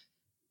somewhere.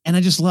 And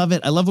I just love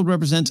it. I love what it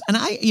represents. And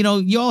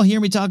you all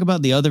hear me talk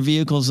about the other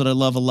vehicles that I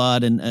love a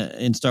lot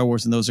in Star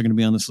Wars, and those are going to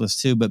be on this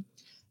list too. But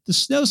the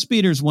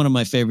Snowspeeder is one of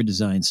my favorite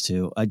designs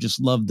too. I just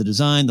love the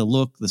design, the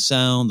look, the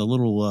sound, the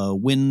little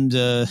wind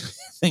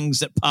things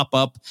that pop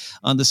up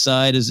on the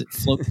side as it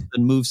floats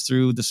and moves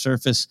through the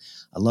surface.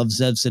 I love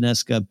Zev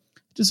Sineska.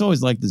 Just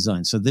always liked the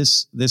design. So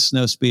this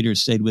Snowspeeder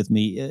stayed with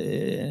me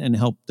and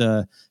helped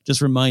just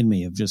remind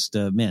me of just,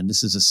 man,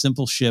 this is a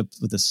simple ship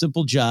with a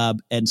simple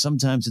job. And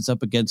sometimes it's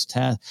up against,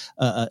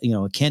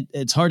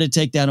 it's hard to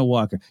take down a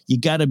walker. You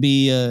got to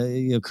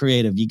be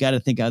creative. You got to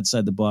think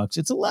outside the box.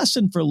 It's a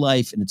lesson for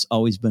life. And it's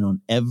always been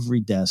on every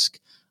desk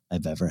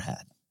I've ever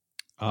had.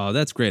 Oh,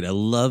 that's great. I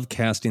love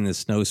casting the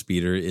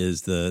Snowspeeder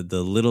is the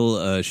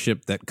little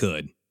ship that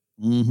could.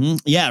 Mm-hmm.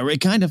 Yeah,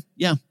 kind of.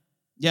 Yeah.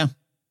 Yeah.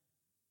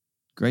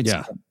 Great.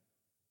 Yeah, stuff.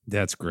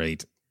 That's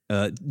great.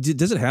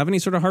 Does it have any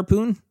sort of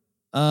harpoon?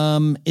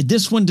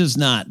 This one does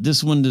not. It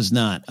does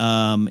not.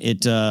 No,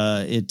 it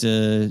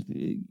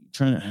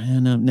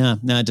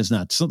does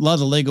not. So a lot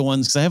of the Lego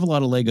ones, because I have a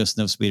lot of Lego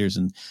Snowspeeders,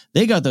 and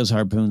they got those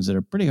harpoons that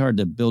are pretty hard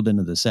to build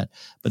into the set.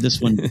 But this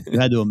one, you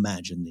had to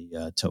imagine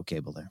the tow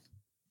cable there.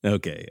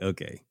 Okay.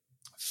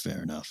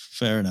 Fair enough.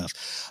 So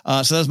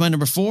that's my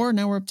number 4.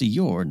 Now we're up to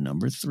your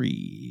number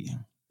 3.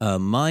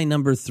 My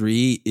number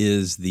 3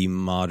 is the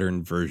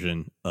modern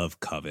version of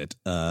Covet.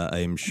 I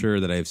am sure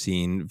that I've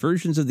seen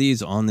versions of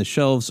these on the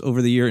shelves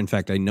over the year. In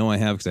fact, I know I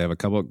have because I have a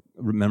couple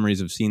memories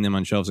of seeing them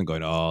on shelves and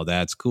going, "Oh,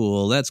 that's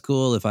cool. That's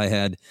cool. If I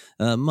had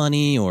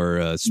money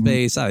or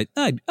space,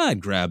 I'd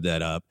grab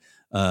that up."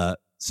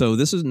 So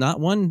this is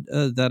not one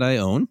that I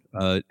own,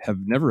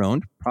 have never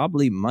owned,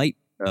 probably might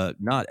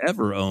not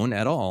ever own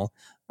at all.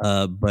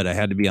 But I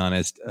had to be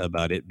honest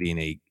about it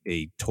being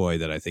a toy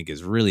that I think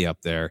is really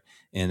up there,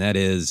 and that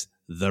is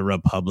the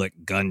Republic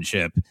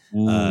Gunship.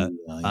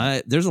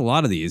 There's a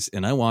lot of these,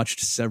 and I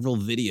watched several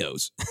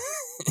videos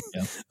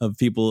of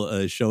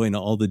people showing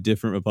all the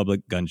different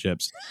Republic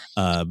Gunships,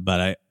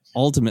 but I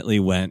ultimately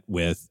went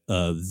with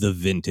the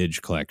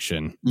vintage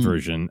collection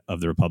version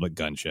of the Republic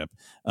Gunship.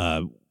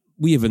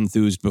 We have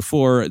enthused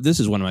before. This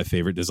is one of my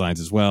favorite designs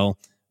as well.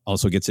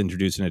 Also gets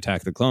introduced in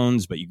Attack of the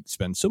Clones, but you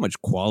spend so much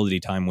quality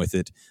time with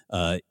it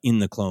in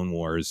the Clone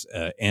Wars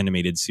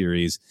animated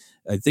series.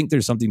 I think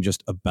there's something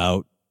just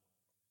about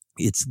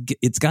it's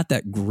got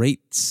that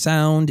great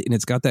sound, and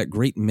it's got that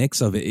great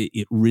mix of it.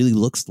 It really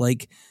looks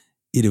like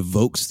it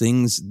evokes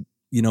things,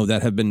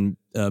 that have been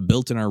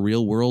built in our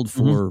real world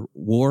for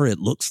war. It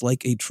looks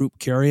like a troop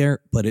carrier,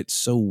 but it's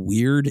so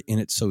weird and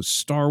it's so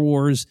Star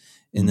Wars.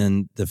 And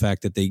then the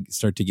fact that they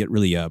start to get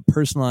really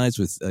personalized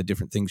with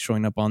different things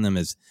showing up on them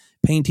as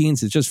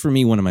paintings. It's just, for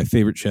me, one of my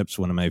favorite ships,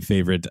 one of my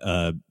favorite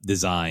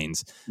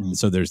designs.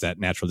 So there's that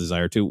natural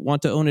desire to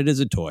want to own it as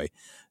a toy.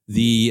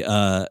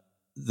 The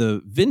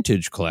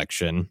vintage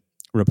collection,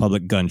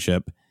 Republic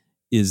Gunship,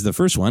 is the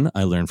first one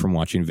I learned from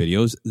watching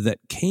videos that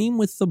came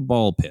with the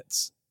ball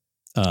pits.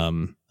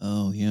 Or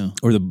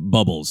the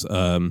bubbles.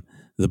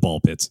 The ball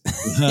pits.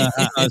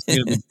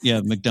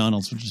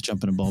 McDonald's would just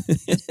jump in a ball pit.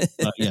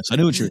 Yes, I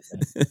knew what you were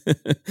saying.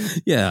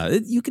 Yeah,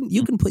 you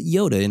can put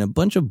Yoda in a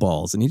bunch of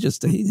balls, and he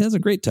has a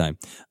great time.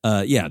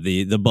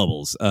 The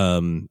bubbles.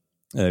 I'm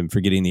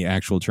forgetting the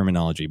actual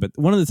terminology, but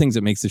one of the things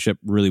that makes the ship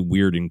really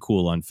weird and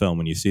cool on film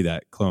when you see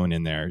that clone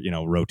in there,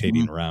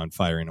 rotating around,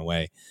 firing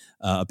away.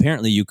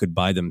 Apparently, you could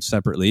buy them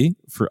separately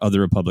for other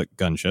Republic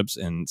gunships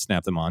and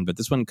snap them on, but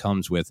this one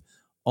comes with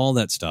all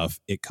that stuff.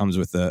 It comes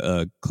with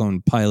a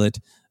clone pilot,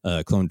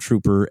 a clone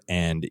trooper,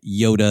 and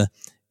Yoda.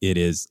 It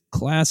is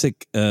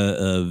classic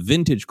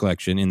vintage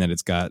collection in that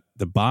it's got,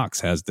 the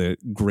box has the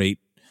great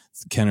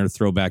Kenner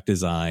throwback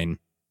design.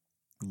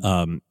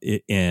 So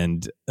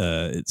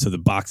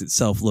the box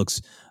itself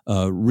looks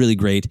really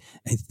great.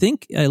 I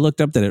think I looked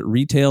up that it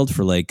retailed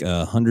for like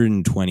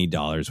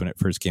 $120 when it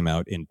first came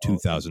out in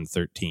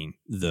 2013,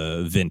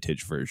 the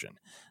vintage version.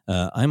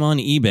 I'm on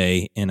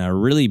eBay, and a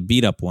really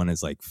beat up one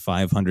is like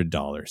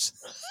 $500.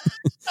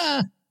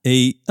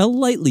 A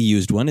lightly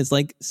used one is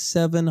like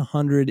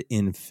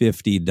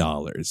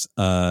 $750.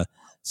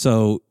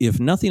 So if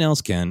nothing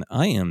else, Ken,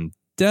 I am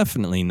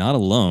definitely not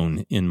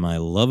alone in my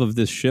love of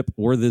this ship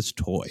or this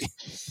toy.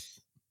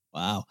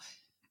 Wow.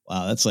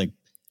 That's like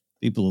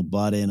people who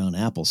bought in on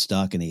Apple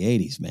stock in the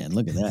 80s, man.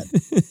 Look at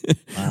that.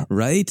 Wow.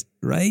 Right.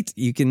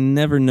 You can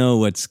never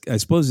know I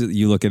suppose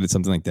you look at it,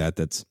 something like that,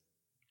 that's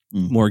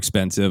more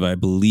expensive. I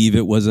believe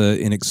it was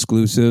an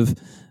exclusive.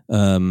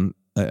 I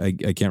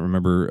can't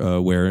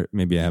remember where.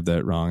 Maybe I have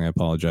that wrong. I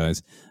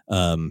apologize.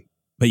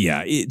 But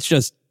yeah, it's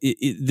just,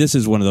 this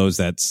is one of those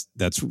that's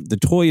the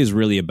toy is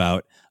really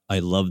about, I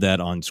love that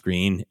on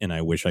screen, and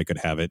I wish I could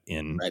have it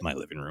in my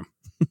living room.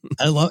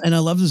 I love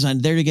the design.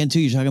 There again,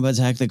 too, you're talking about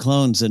Attack of the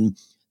Clones, and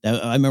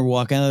I remember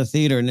walking out of the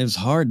theater, and it was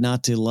hard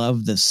not to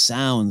love the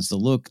sounds, the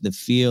look, the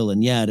feel,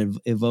 and it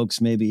evokes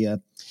maybe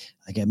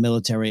like a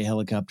military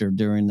helicopter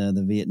during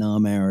the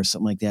Vietnam era or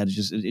something like that.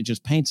 It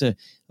just paints a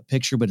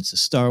picture, but it's a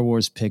Star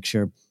Wars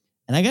picture.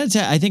 And I got to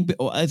tell you,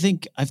 I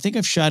think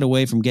I've shied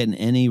away from getting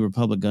any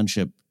Republic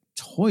Gunship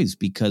toys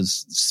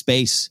because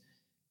space,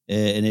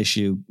 an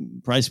issue,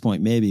 price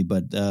point maybe,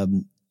 but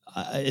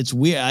it's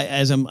weird.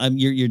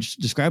 You're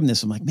describing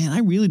this, I'm like, man, I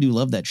really do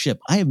love that ship.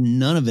 I have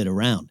none of it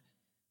around.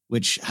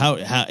 Which how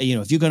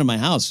if you go to my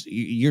house,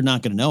 you're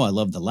not going to know I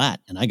love the Lat,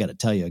 and I got to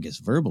tell you, I guess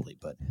verbally,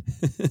 but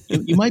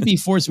you might be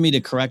forcing me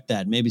to correct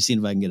that. Maybe seeing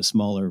if I can get a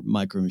smaller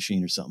micro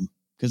machine or something,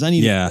 because I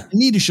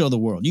need to show the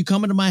world. You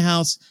come into my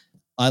house,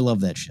 I love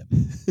that ship.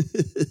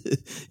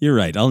 You're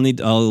right. I'll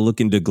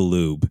look into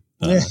Galoob.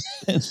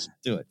 Let's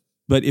do it.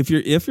 But if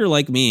you're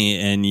like me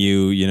and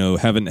you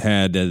haven't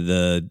had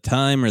the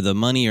time or the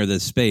money or the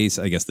space,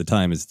 I guess the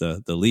time is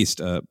the least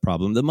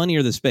problem. The money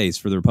or the space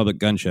for the Republic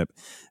Gunship,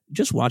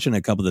 just watching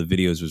a couple of the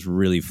videos was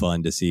really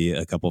fun to see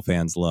a couple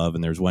fans love.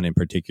 And there's one in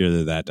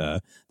particular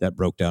that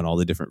broke down all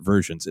the different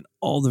versions, and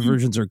all the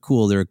versions are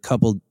cool.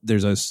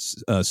 There's a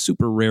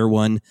super rare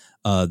one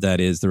that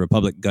is the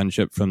Republic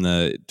Gunship from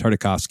the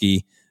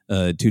Tartakovsky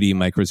 2D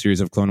micro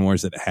series of Clone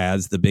Wars that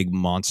has the big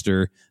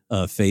monster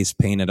face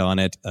painted on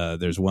it.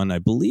 There's one, I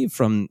believe,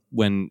 from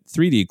when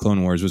 3D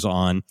Clone Wars was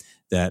on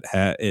that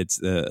it's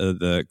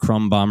the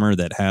Crumb Bomber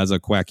that has a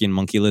quacking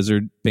monkey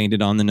lizard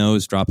painted on the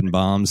nose, dropping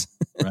bombs.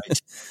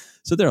 Right.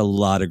 So there are a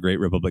lot of great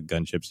Republic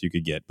gunships you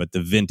could get, but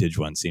the vintage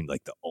one seemed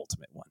like the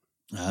ultimate one.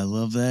 I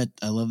love that.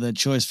 I love that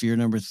choice for your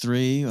number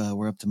 3.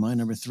 We're up to my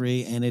number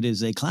 3, and it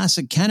is a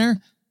classic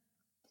Kenner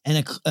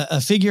and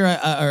a figure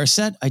or a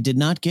set I did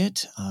not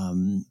get.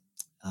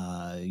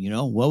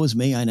 Woe was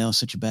me. I know,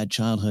 such a bad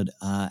childhood.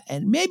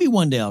 And maybe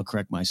one day I'll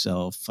correct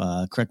myself,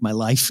 correct my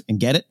life and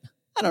get it.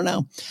 I don't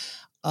know.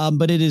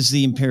 But it is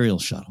the Imperial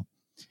Shuttle.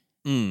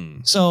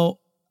 So,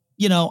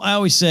 I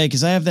always say,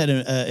 because I have that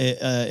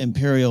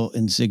Imperial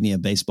insignia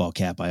baseball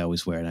cap I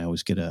always wear, and I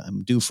always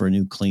I'm due for a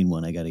new clean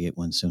one. I got to get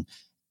one soon.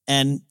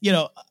 And, you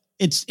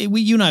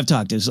and I have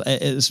talked, as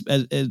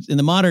in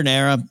the modern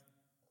era,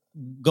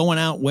 going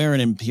out wearing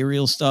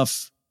Imperial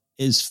stuff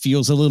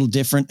feels a little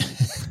different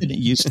than it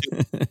used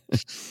to.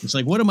 It's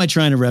like, what am I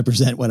trying to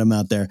represent when I'm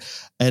out there?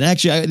 And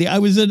actually, I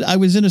was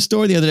in a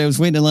store the other day. I was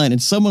waiting in line,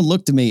 and someone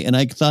looked at me, and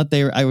I thought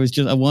I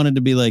wanted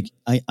to be like,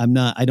 I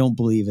don't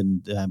believe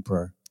in the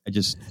Emperor. I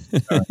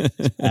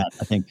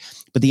think.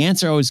 But the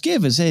answer I always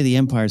give is, hey, the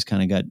Empire's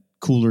kind of got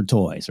cooler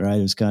toys, right?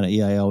 It was kind of,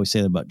 I always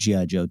say that about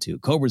G.I. Joe too.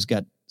 Cobra's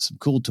got some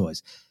cool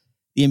toys.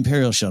 The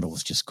Imperial Shuttle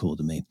was just cool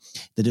to me.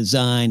 The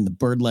design, the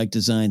bird-like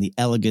design, the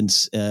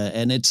elegance,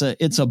 and it's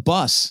a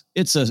bus.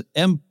 It's a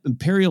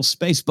Imperial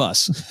space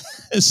bus,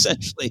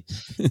 essentially.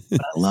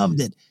 But I loved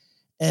it,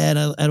 and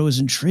I was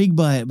intrigued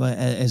by it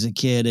as a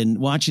kid, and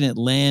watching it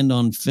land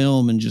on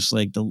film, and just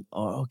like the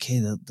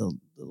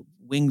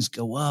wings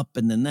go up,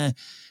 and then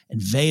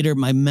and Vader.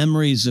 My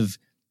memories of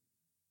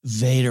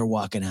Vader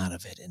walking out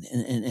of it,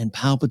 and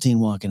Palpatine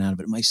walking out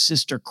of it. My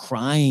sister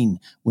crying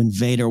when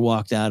Vader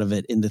walked out of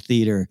it in the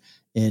theater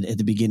at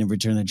the beginning of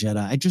Return of the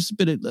Jedi. I just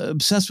been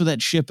obsessed with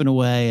that ship in a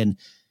way. And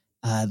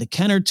the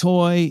Kenner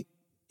toy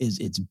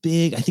it's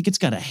big. I think it's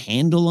got a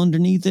handle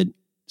underneath it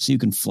so you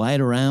can fly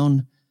it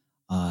around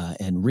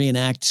and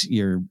reenact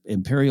your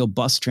Imperial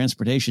bus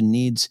transportation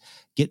needs.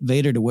 Get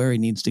Vader to where he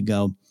needs to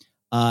go.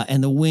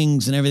 And the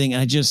wings and everything.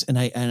 And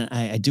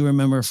I do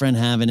remember a friend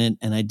having it,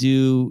 and I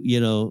do,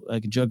 I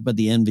can joke about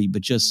the envy,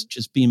 but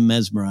just being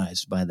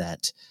mesmerized by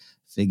that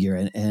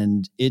figure.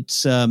 And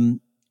it's,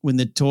 when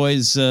the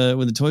toys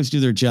do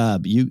their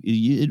job,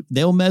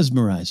 they'll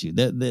mesmerize you.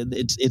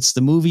 It's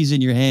the movies in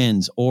your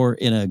hands or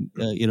in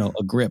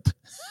a grip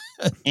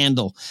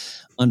handle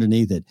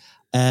underneath it.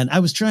 And I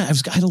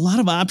had a lot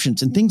of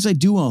options and things I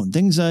do own,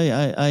 things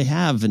I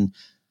have. And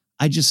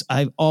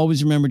I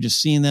always remember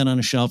just seeing that on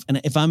a shelf. And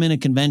if I'm in a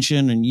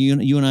convention, and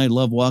you and I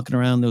love walking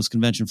around those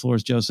convention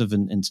floors, Joseph,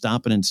 and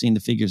stopping and seeing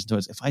the figures and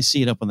toys, if I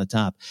see it up on the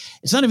top,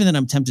 it's not even that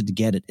I'm tempted to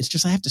get it. It's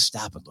just I have to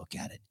stop and look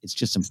at it. It's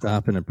just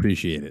stop and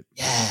appreciate it.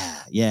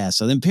 Yeah.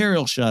 So the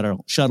Imperial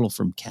shuttle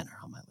from Kenner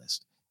on my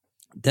list.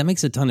 That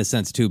makes a ton of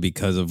sense too,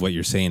 because of what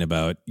you're saying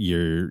about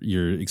your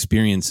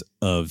experience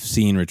of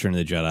seeing Return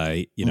of the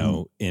Jedi,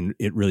 and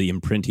it really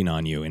imprinting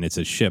on you. And it's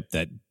a ship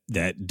that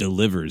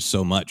delivers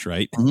so much,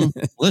 right? Mm-hmm.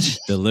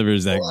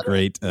 Delivers that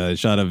great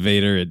shot of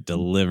Vader. It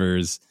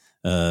delivers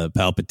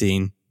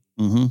Palpatine.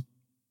 Mm-hmm.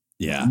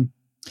 Yeah,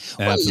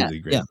 absolutely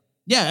great.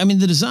 Yeah. I mean,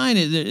 the design,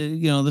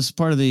 this is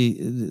part of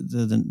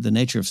the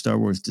nature of Star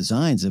Wars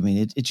designs. I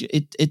mean,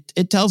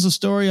 it tells a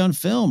story on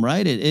film,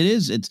 right?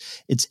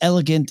 It's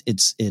elegant.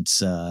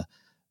 It's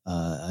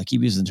I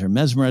keep using the term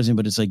mesmerizing,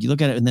 but it's like you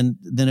look at it and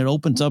then it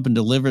opens up and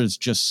delivers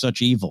just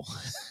such evil.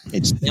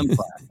 It's the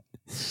Empire.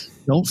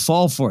 Don't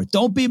fall for it.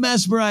 Don't be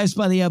mesmerized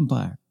by the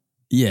Empire.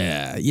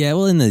 Yeah.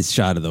 Well, in the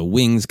shot of the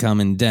wings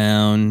coming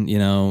down,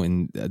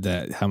 and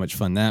that how much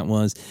fun that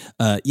was.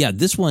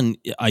 This one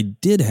I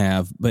did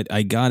have, but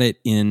I got it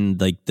in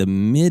like the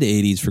mid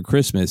 '80s for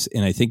Christmas,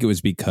 and I think it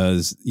was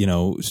because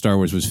Star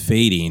Wars was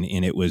fading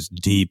and it was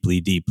deeply,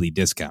 deeply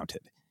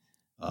discounted.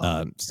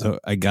 So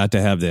I got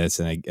to have this,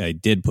 and I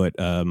did put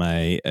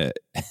my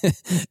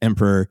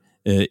Emperor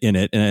in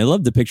it, and I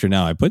love the picture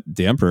now. I put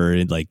the Emperor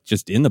in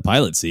just in the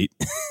pilot seat.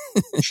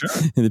 Sure.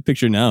 In the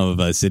picture now of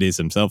Sidious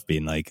himself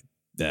being like,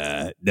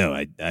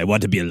 no, I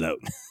want to be alone.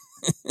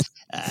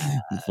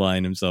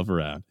 Flying himself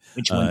around.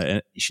 Which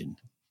one?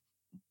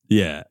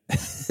 Yeah.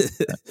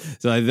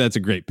 So that's a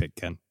great pick,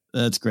 Ken.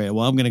 That's great.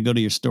 Well, I'm going to go to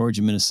your storage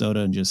in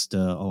Minnesota and just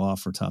I'll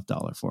offer top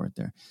dollar for it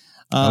there.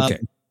 Okay.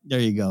 There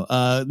you go.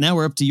 Now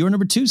we're up to your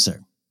number 2,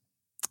 sir.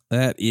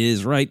 That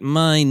is right.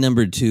 My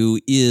number 2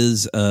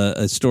 is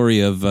a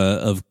story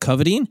of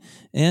coveting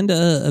and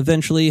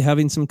eventually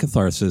having some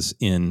catharsis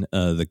in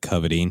the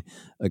coveting,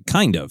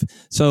 kind of.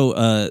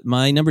 So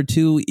my number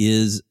 2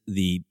 is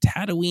the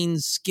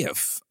Tatooine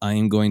skiff. I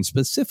am going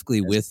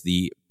specifically with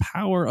the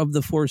Power of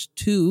the Force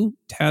 2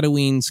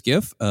 Tatooine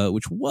skiff,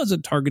 which was a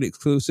Target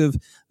exclusive,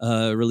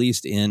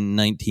 released in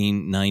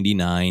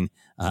 1999.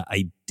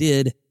 I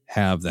did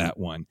have that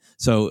one.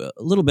 So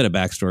a little bit of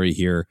backstory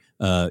here.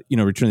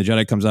 Return of the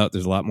Jedi comes out.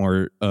 There's a lot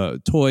more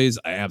toys.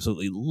 I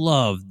absolutely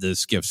love the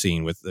skiff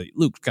scene with the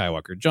Luke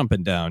Skywalker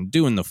jumping down,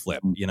 doing the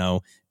flip,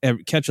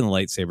 catching the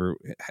lightsaber,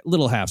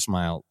 little half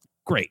smile.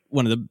 Great.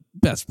 One of the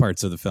best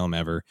parts of the film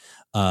ever.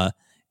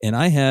 And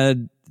I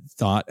had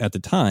thought at the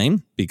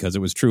time, because it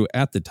was true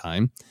at the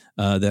time,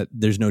 that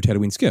there's no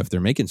Tatooine skiff.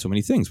 They're making so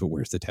many things, but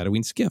where's the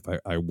Tatooine skiff?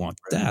 I want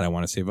that. I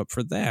want to save up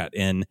for that.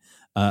 And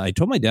I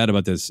told my dad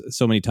about this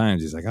so many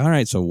times. He's like, all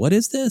right, so what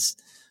is this?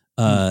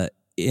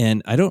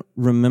 And I don't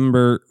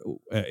remember.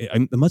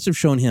 I must have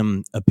shown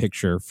him a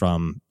picture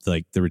from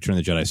like the Return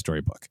of the Jedi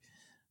storybook.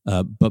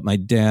 But my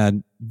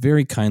dad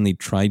very kindly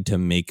tried to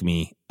make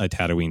me a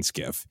Tatooine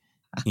skiff,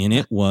 and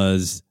it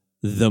was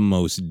the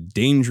most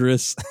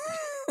dangerous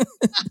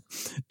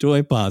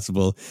toy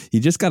possible. He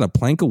just got a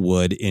plank of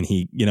wood and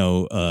he,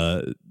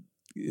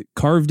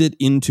 carved it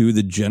into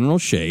the general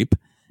shape,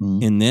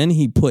 and then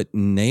he put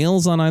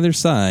nails on either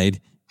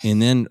side,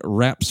 and then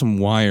wrapped some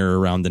wire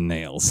around the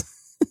nails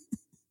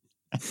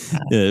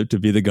to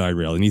be the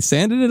guardrail. And he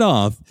sanded it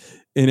off,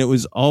 and it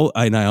was all.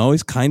 And I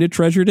always kind of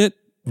treasured it.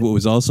 But it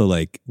was also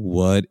like,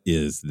 what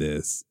is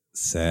this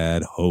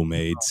sad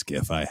homemade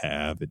skiff I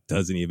have? It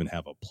doesn't even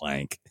have a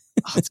plank.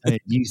 I'll tell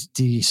you,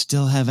 do you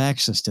still have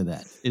access to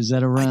that? Is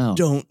that around? I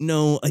don't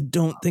know. I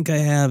don't think I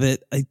have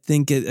it. I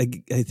think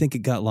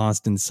it got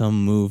lost in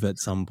some move at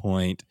some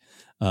point.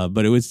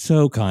 But it was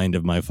so kind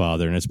of my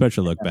father, and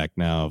especially look back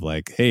now of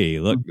like,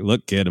 hey,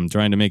 look, kid, I'm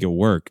trying to make it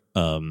work.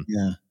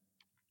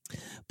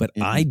 But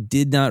I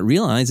did not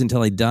realize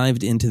until I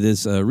dived into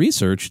this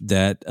research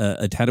that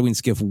a Tatooine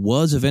skiff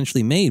was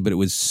eventually made, but it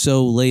was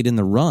so late in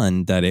the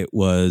run that it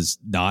was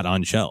not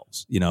on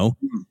shelves,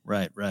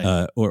 Right.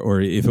 Or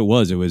if it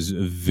was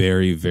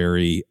very,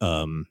 very,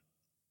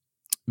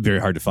 very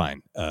hard to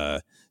find.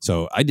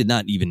 So I did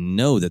not even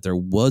know that there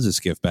was a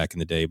skiff back in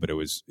the day, but it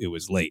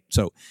was late.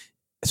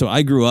 So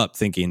I grew up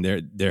thinking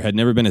there had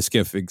never been a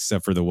skiff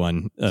except for the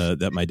one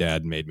that my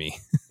dad made me.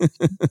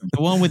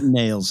 The one with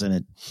nails in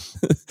it.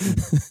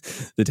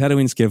 The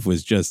Tatooine skiff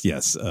was just,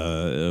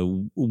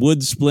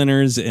 wood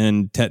splinters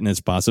and tetanus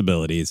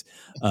possibilities.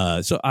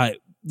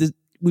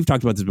 We've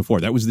talked about this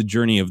before. That was the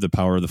journey of the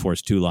Power of the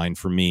Force 2 line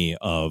for me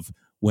of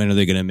when are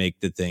they going to make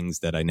the things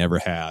that I never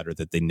had or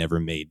that they never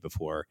made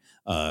before.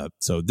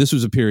 So this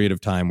was a period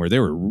of time where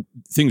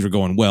things were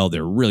going well.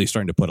 They were really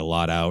starting to put a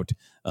lot out,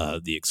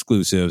 the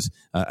exclusives.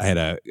 I had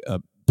a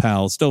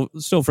pal, still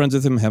friends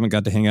with him, haven't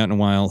got to hang out in a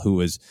while, who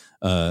was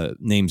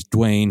name's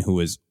Dwayne, who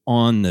was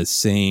on the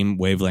same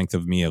wavelength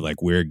of me of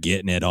like, we're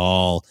getting it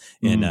all.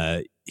 And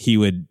I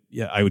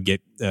would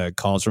get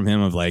calls from him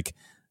of like,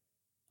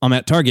 I'm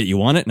at Target, you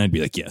want it? And I'd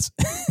be like, yes.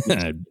 And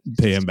I'd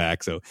pay him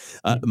back. So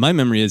my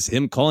memory is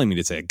him calling me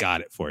to say, I got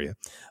it for you.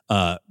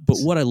 But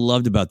what I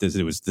loved about this,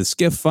 it was the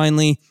skiff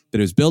finally, but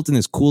it was built in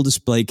this cool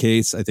display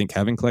case. I think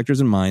having collectors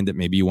in mind that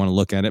maybe you want to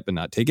look at it, but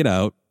not take it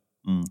out.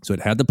 So it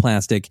had the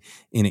plastic,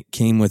 and it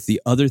came with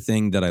the other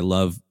thing that I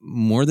love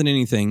more than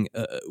anything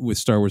with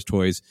Star Wars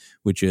toys,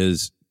 which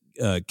is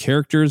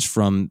characters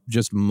from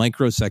just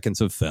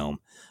microseconds of film.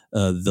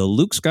 The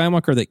Luke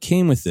Skywalker that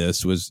came with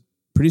this was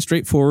pretty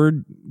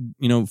straightforward,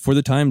 for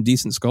the time,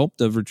 decent sculpt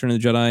of Return of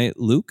the Jedi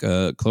Luke,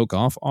 cloak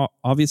off,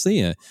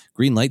 obviously, a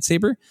green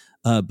lightsaber,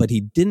 but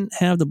he didn't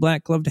have the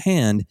black gloved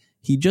hand.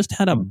 He just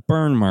had a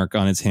burn mark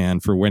on his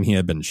hand for when he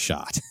had been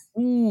shot.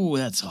 Ooh,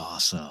 that's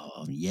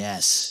awesome.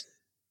 Yes.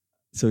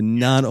 So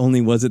not only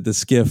was it the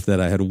skiff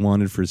that I had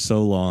wanted for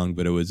so long,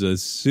 but it was a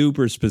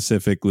super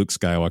specific Luke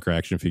Skywalker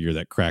action figure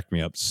that cracked me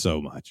up so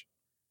much.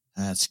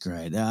 That's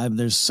great.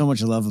 There's so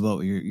much I love about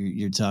what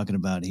you're talking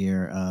about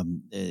here.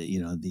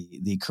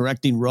 The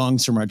correcting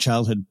wrongs from our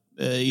childhood,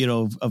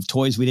 of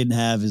toys we didn't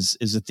have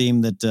is a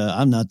theme that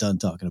I'm not done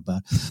talking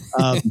about.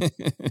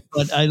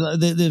 But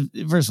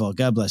first of all,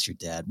 God bless your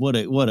dad. What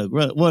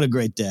a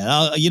great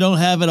dad. You don't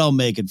have it, I'll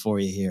make it for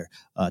you here.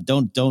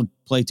 Don't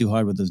play too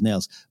hard with those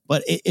nails.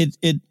 But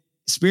it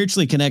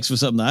spiritually connects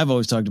with something that I've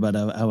always talked about.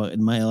 How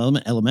in my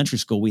elementary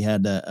school we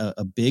had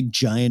a big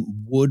giant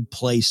wood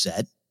play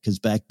set. Because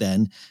back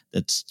then,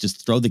 that's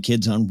just throw the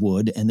kids on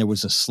wood, and there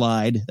was a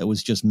slide that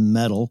was just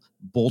metal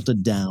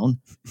bolted down,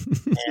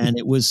 and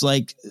it was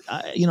like,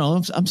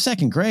 I'm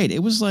second grade.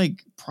 It was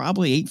like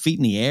probably 8 feet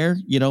in the air.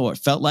 It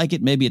felt like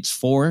it. Maybe it's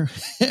 4,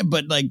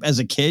 but like as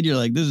a kid, you're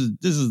like, this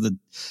is the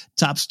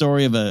top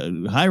story of a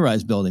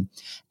high-rise building,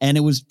 and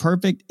it was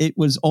perfect. It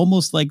was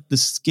almost like the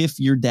skiff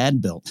your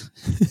dad built,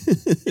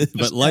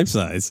 but life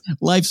size.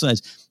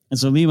 And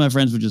so me and my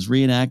friends would just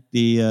reenact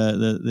the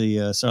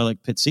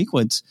Sarlacc pit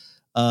sequence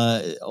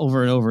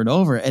over and over and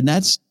over. And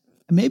that's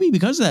maybe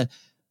because of that.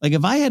 Like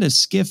if I had a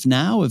skiff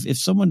now, if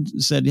someone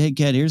said, hey,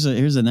 Ken, here's a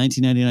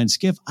 1999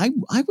 skiff, I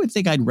would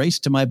think I'd race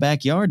to my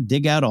backyard,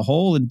 dig out a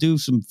hole and do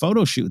some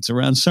photo shoots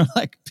around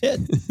Sarlacc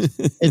pit.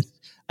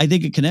 I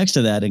think it connects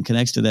to that and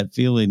connects to that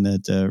feeling,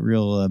 that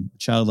real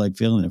childlike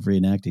feeling of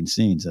reenacting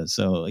scenes.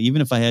 So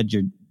even if I had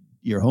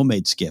your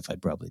homemade skiff,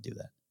 I'd probably do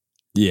that.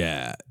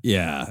 Yeah.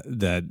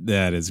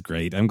 That is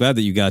great. I'm glad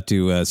that you got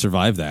to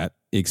survive that,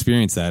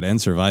 experience that, and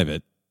survive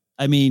it.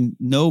 I mean,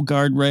 no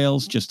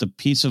guardrails, just a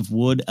piece of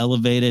wood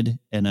elevated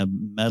and a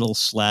metal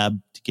slab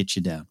to get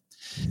you down.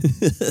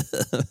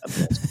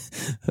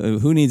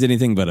 Who needs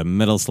anything but a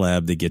metal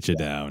slab to get you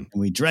down?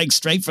 And we drank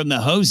straight from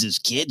the hoses,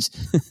 kids.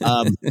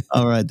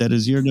 All right, that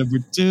is your number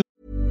 2.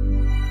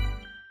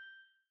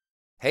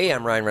 Hey,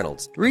 I'm Ryan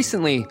Reynolds.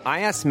 Recently,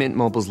 I asked Mint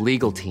Mobile's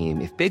legal team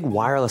if big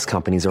wireless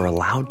companies are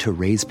allowed to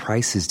raise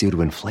prices due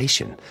to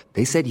inflation.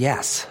 They said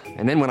yes.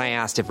 And then when I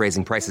asked if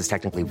raising prices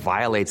technically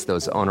violates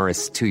those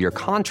onerous two-year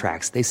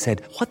contracts, they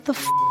said, "What the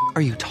f***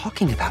 are you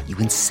talking about, you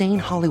insane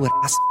Hollywood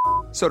ass?"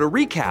 So to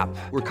recap,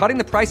 we're cutting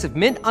the price of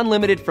Mint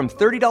Unlimited from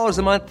 $30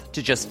 a month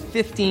to just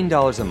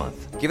 $15 a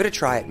month. Give it a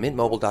try at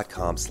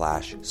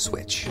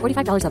mintmobile.com/switch.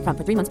 $45 up front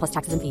for 3 months plus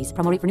taxes and fees.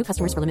 Promo rate for new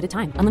customers for limited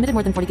time. Unlimited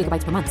more than 40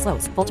 gigabytes per month.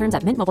 Slows full terms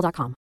at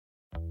mintmobile.com.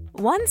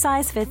 One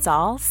size fits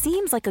all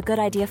seems like a good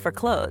idea for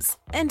clothes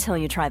until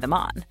you try them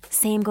on.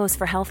 Same goes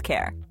for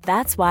healthcare.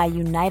 That's why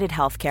United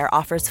Healthcare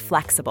offers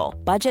flexible,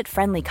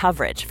 budget-friendly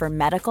coverage for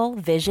medical,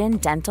 vision,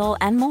 dental,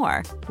 and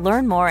more.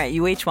 Learn more at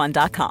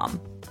uh1.com.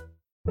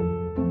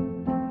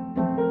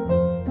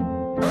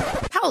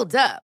 Hold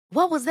up.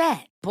 What was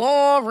that?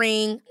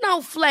 Boring.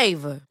 No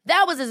flavor.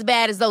 That was as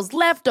bad as those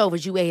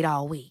leftovers you ate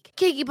all week.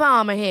 Keke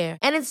Palmer here,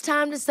 and it's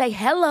time to say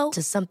hello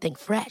to something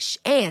fresh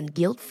and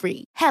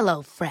guilt-free.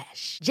 Hello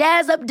Fresh.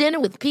 Jazz up dinner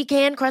with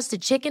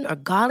pecan-crusted chicken or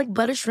garlic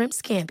butter shrimp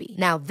scampi.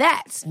 Now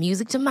that's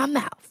music to my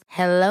mouth.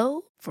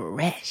 Hello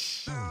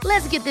Fresh.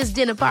 Let's get this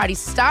dinner party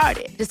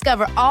started.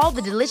 Discover all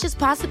the delicious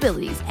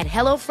possibilities at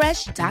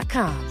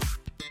hellofresh.com.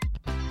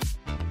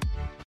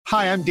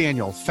 Hi, I'm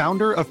Daniel,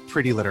 founder of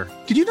Pretty Litter.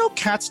 Did you know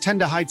cats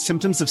tend to hide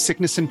symptoms of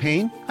sickness and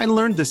pain? I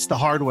learned this the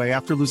hard way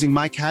after losing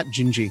my cat,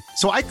 Gingy.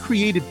 So I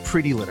created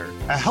Pretty Litter,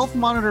 a health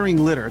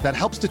monitoring litter that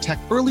helps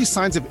detect early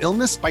signs of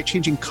illness by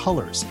changing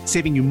colors,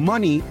 saving you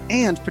money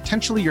and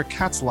potentially your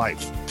cat's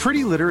life.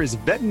 Pretty Litter is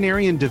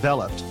veterinarian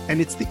developed, and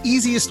it's the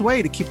easiest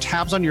way to keep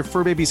tabs on your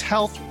fur baby's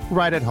health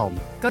right at home.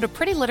 Go to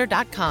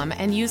prettylitter.com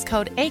and use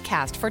code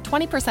ACAST for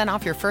 20%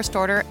 off your first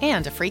order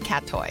and a free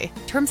cat toy.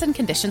 Terms and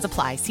conditions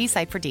apply. See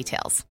site for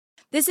details.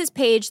 This is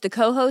Paige, the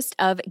co-host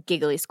of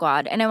Giggly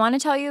Squad, and I want to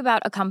tell you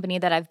about a company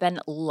that I've been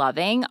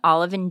loving,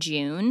 Olive &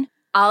 June.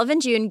 Olive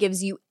 & June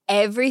gives you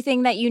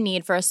everything that you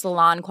need for a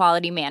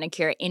salon-quality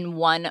manicure in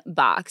one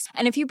box.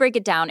 And if you break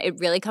it down, it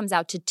really comes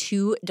out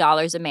to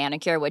 $2 a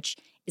manicure, which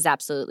is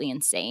absolutely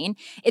insane.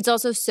 It's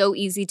also so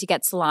easy to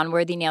get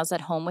salon-worthy nails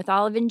at home with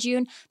Olive &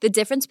 June. The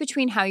difference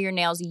between how your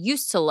nails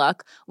used to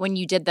look when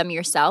you did them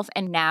yourself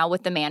and now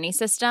with the Mani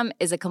system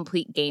is a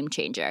complete game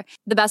changer.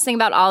 The best thing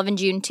about Olive &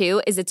 June,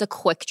 too, is it's a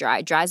quick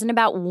dry. Dries in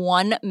about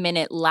 1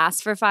 minute,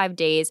 lasts for 5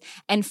 days,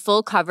 and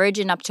full coverage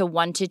in up to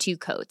 1 to 2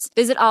 coats.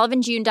 Visit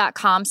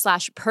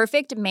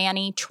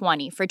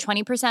oliveandjune.com/perfectmani20 for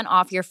 20%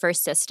 off your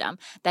first system.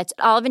 That's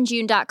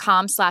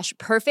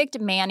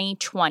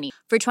oliveandjune.com/perfectmani20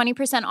 for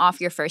 20% off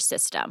your first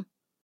system.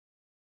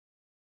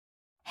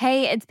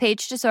 Hey, it's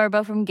Paige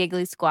DeSorbo from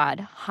Giggly Squad.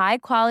 High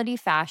quality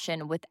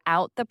fashion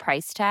without the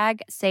price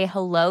tag. Say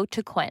hello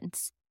to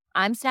Quince.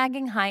 I'm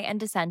snagging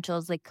high-end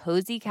essentials like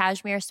cozy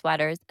cashmere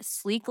sweaters,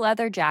 sleek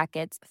leather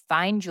jackets,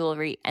 fine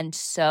jewelry, and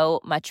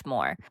so much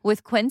more.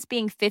 With Quince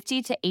being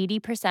 50 to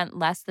 80%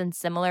 less than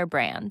similar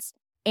brands.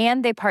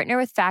 And they partner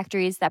with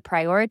factories that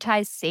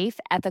prioritize safe,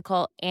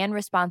 ethical, and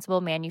responsible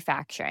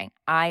manufacturing.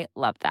 I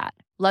love that.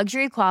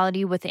 Luxury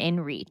quality within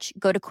reach.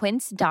 Go to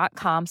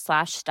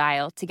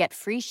quince.com/style to get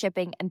free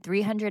shipping and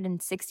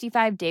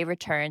 365-day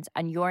returns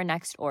on your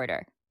next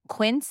order.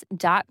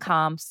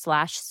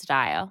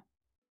 Quince.com/style.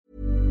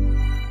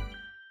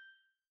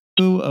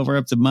 We're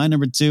up to my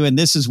number 2. And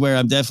this is where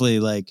I'm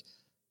definitely like,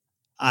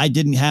 I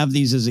didn't have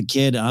these as a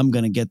kid. I'm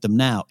going to get them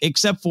now,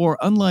 except for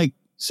unlike,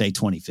 say,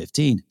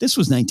 2015, this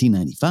was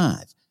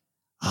 1995.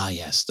 Ah,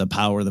 yes, the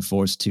Power of the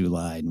Force 2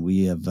 line.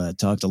 We have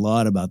talked a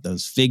lot about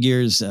those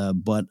figures,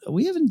 but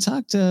we haven't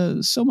talked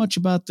so much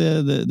about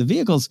the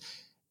vehicles.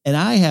 And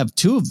I have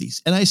 2 of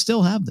these, and I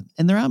still have them.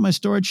 And they're out in my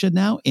storage shed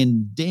now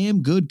in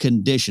damn good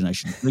condition. I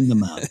should bring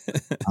them out.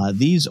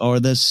 These are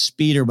the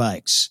speeder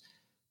bikes.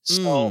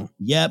 So,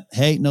 yep.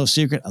 Hey, no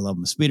secret. I love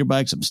my speeder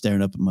bikes. I'm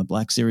staring up at my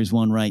Black Series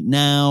 1 right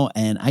now.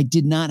 And I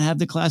did not have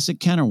the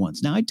classic Kenner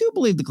ones. Now, I do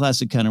believe the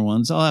classic Kenner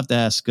ones. I'll have to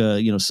ask,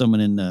 someone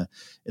in the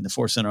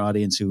Force Center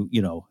audience who,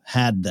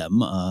 had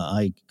them.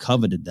 I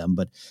coveted them,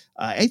 but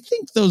I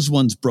think those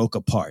ones broke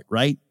apart,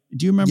 right?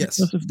 Do you remember? Yes.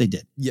 If they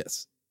did?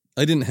 Yes.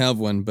 I didn't have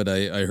one, but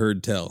I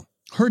heard tell.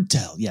 Heard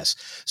tell, yes.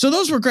 So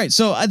those were great.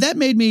 So that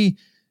made me...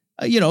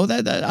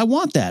 that I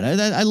want that.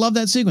 I love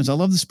that sequence. I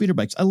love the speeder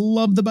bikes. I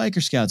love the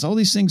biker scouts. All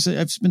these things that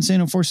I've been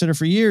saying on Force Center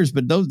for years,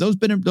 but those have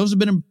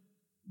been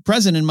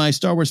present in my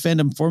Star Wars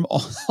fandom for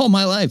all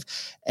my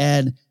life.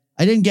 And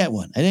I didn't get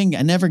one. I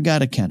never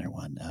got a Kenner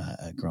one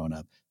growing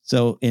up.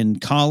 So in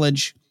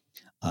college,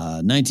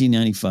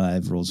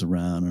 1995 rolls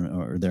around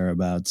or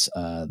thereabouts.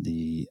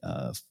 The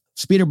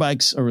speeder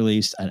bikes are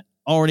released. I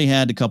already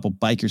had a couple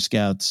biker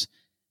scouts.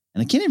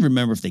 And I can't even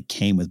remember if they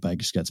came with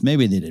biker scouts.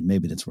 Maybe they did.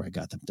 Maybe that's where I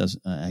got them.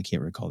 I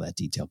can't recall that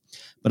detail.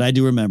 But I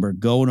do remember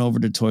going over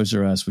to Toys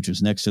R Us, which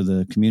was next to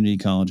the community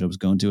college I was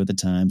going to at the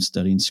time,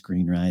 studying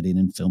screenwriting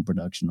and film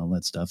production, all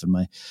that stuff. And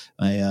my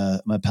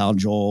pal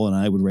Joel and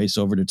I would race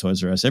over to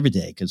Toys R Us every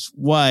day because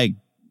why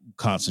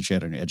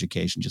concentrate on your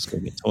education? Just go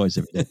get toys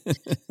every day.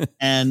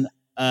 And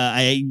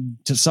I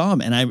just saw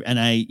him, and I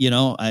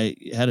I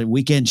had a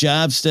weekend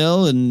job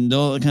still and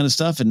all that kind of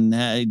stuff, and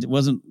it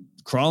wasn't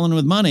crawling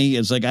with money.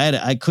 It's like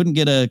I couldn't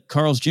get a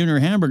Carl's Jr.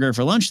 hamburger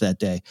for lunch that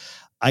day.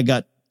 I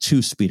got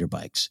 2 speeder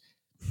bikes.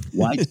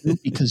 Why 2?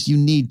 Because you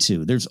need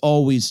 2. There's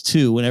always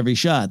 2 in every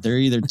shot. There are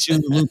either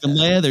 2 Luke and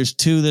Leia. There's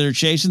 2 that are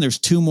chasing. There's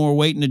 2 more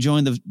waiting to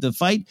join the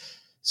fight.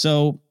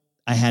 So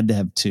I had to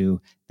have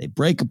 2. They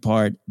break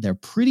apart. They're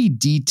pretty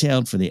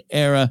detailed for the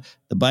era.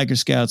 The Biker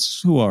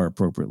Scouts, who are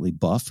appropriately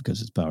buff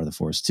because it's Power of the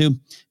Force 2,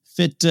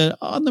 fit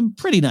on them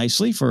pretty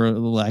nicely for a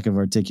lack of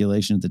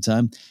articulation at the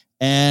time.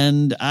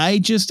 And I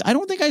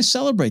don't think I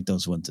celebrate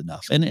those ones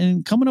enough.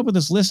 And coming up with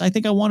this list, I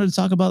think I wanted to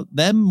talk about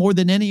them more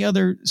than any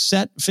other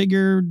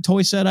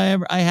toy set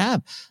I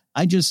have.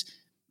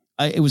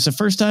 It was the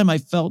first time I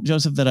felt,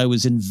 Joseph, that I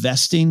was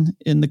investing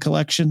in the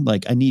collection.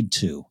 Like, I need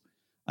 2.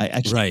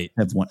 I can't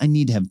have 1. I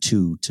need to have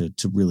 2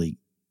 to really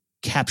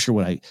capture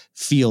what I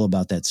feel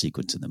about that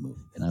sequence in the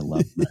movie. And I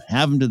love them. I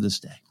have them to this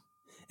day.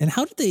 And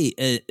how did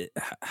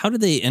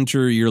they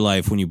enter your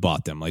life when you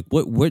bought them? Like,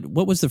 what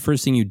was the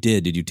first thing you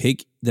did? Did you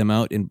take them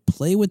out and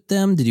play with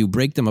them? Did you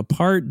break them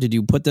apart? Did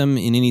you put them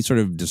in any sort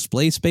of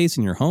display space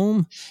in your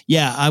home?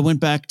 Yeah, I went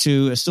back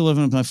to still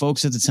living with my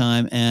folks at the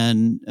time,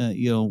 and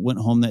went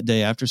home that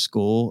day after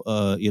school.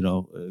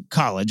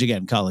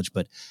 College,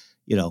 but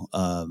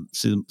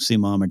see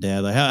mom or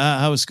dad. Like,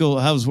 how was school?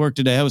 How was work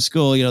today? How was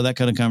school? That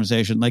kind of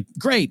conversation. Like,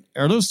 great.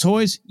 Are those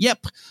toys?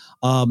 Yep.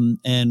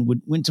 And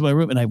went to my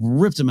room and I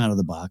ripped them out of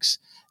the box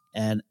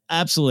and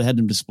absolutely had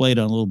them displayed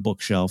on a little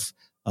bookshelf,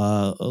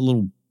 a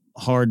little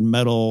hard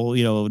metal,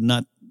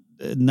 not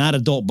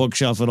adult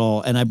bookshelf at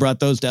all. And I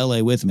brought those to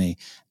LA with me,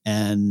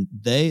 and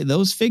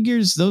those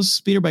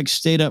speeder bikes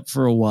stayed up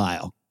for a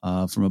while,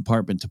 from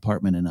apartment to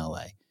apartment in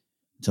LA,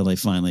 until they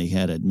finally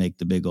had to make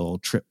the big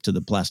old trip to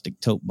the plastic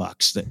tote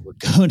box that would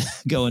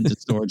go into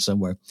storage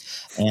somewhere.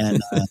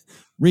 And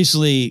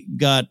recently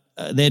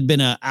they had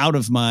been out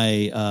of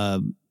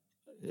my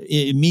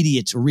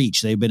immediate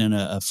reach. They've been in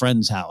a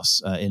friend's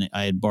house, and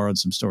I had borrowed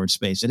some storage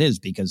space. It is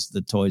because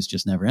the toys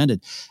just never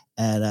ended.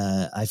 And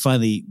I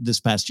finally,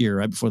 this past year,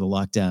 right before the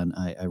lockdown,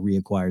 I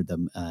reacquired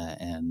them.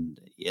 And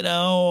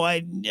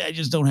I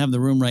just don't have the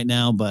room right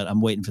now, but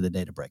I'm waiting for the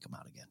day to break them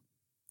out again.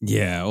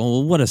 Yeah.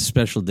 Well, what a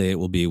special day it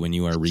will be when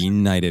you are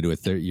reunited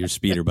with your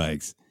speeder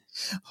bikes.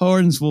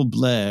 Horns will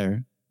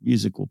blare,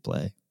 music will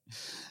play.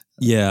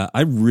 Yeah,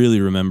 I really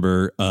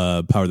remember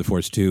Power of the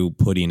Force 2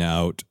 putting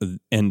out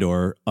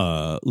Endor,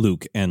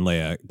 Luke, and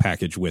Leia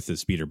package with the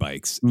speeder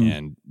bikes,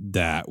 and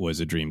that was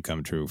a dream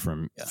come true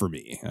for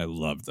me. I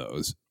love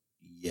those.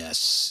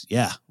 Yes.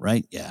 Yeah,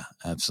 right? Yeah,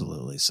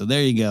 absolutely. So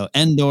there you go.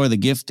 Endor, the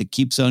gift that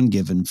keeps on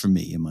giving for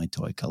me in my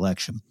toy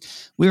collection.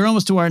 We are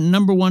almost to our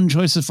number 1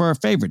 choices for our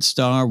favorite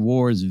Star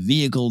Wars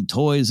vehicle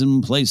toys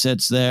and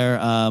playsets there.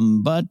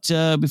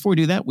 But before we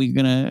do that, we're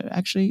going to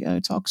actually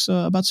talk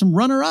about some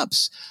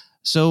runner-ups.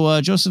 So,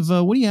 Joseph,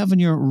 what do you have in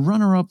your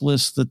runner-up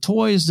list, the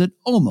toys that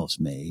almost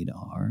made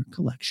our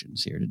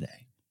collections here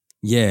today?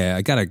 Yeah,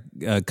 I got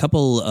a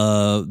couple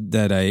one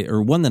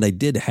that I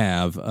did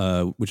have,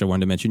 which I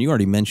wanted to mention. You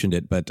already mentioned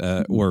it, but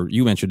or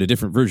you mentioned a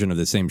different version of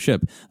the same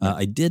ship.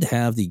 I did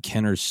have the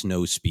Kenner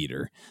Snow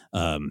Speeder,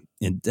 and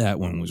that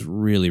one was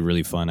really,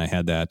 really fun. I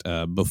had that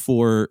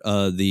before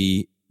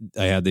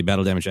I had the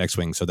battle damage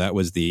X-Wing, so that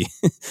was the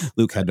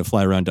Luke had to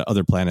fly around to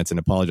other planets and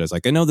apologize.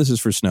 Like, I know this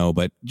is for snow,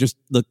 but just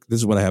look, this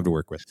is what I have to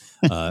work with.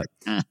 And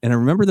I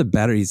remember the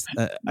batteries.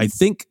 I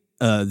think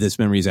this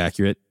memory is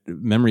accurate.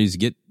 Memories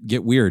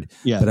get weird,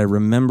 but I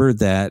remember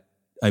that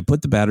I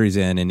put the batteries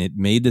in and it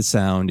made the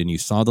sound, and you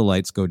saw the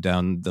lights go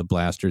down the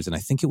blasters, and I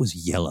think it was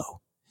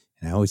yellow.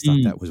 And I always thought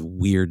that was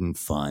weird and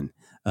fun.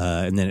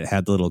 And then it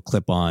had the little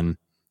clip-on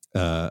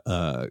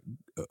tow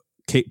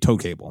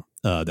cable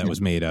that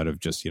was made out of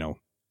just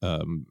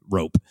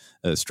rope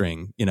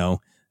string,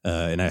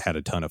 and I had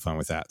a ton of fun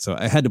with that. So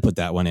I had to put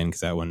that one in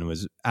because that one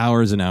was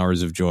hours and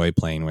hours of joy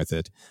playing with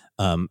it.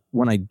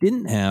 One I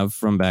didn't have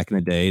from back in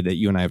the day that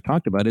you and I have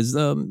talked about is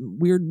the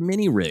weird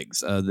mini rigs,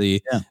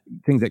 the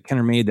things that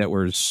Kenner made that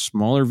were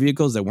smaller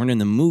vehicles that weren't in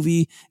the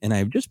movie. And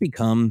I've just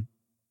become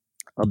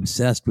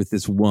obsessed with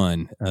this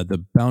one,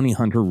 the Bounty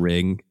Hunter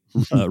rig,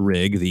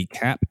 the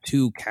Cap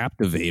 2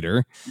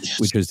 Captivator,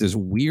 which is this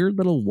weird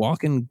little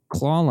walking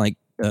claw, like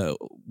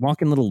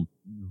walking little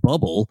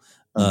bubble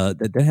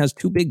that has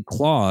 2 big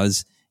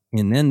claws,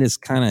 and then this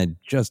kind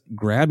of just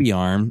grabby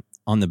arm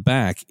on the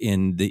back.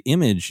 And the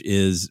image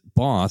is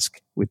Bosk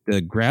with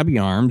the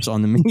grabby arms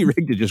on the mini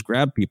rig to just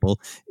grab people,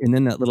 and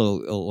then that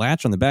little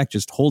latch on the back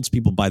just holds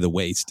people by the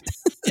waist.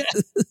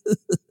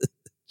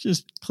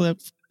 Just clip.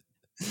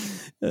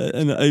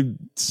 And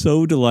I'm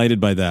so delighted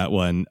by that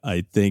one.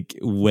 I think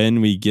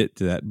when we get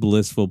to that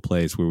blissful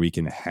place where we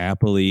can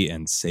happily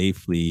and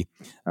safely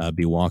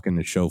be walking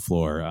the show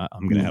floor,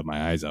 I'm going to have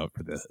my eyes out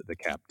for the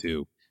Cap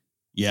 2.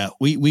 Yeah,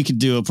 we could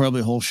do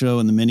probably a whole show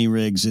on the mini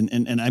rigs,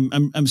 and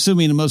I'm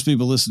assuming that most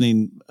people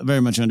listening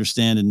very much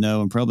understand and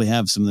know, and probably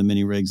have some of the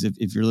mini rigs.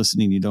 If you're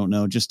listening, you don't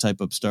know, just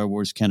type up Star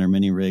Wars Kenner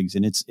mini rigs,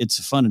 and it's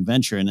a fun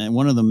adventure. And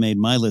one of them made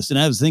my list. And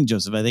I was thinking,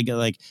 Joseph, I think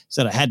I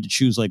said I had to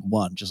choose like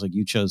one, just like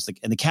you chose.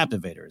 And the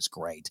Captivator is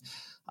great.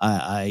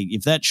 I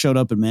if that showed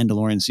up in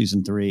Mandalorian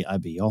season 3,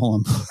 I'd be all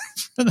on board.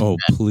 Oh,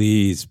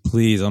 please,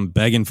 I'm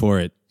begging for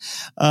it.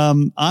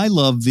 I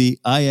love the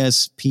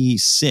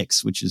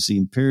ISP-6, which is the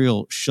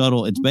Imperial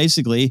shuttle. It's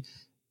basically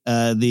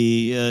a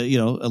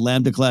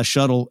Lambda class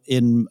shuttle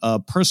in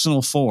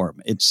personal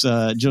form. It's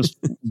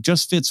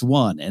just fits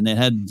one, and it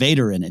had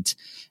Vader in it,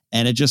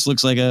 and it just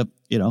looks like a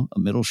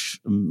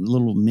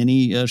little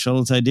mini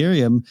shuttle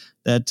Tydirium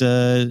that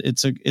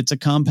it's a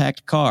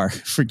compact car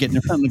for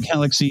getting around the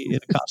galaxy in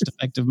a cost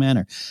effective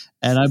manner.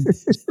 And I'm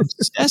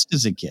obsessed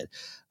as a kid.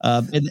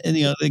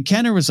 And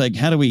Kenner was like,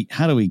 how do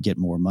we get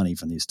more money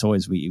from these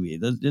toys? We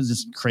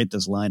just create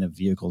this line of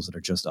vehicles that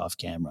are just off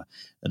camera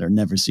that are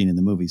never seen in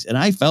the movies. And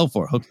I fell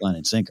for it, hook, line,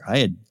 and sinker. I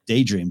had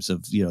daydreams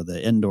of,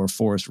 the Endor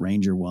Forest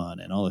Ranger one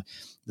and all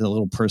the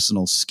little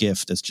personal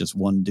skiff that's just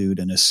one dude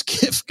in a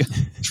skiff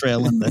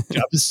trailing the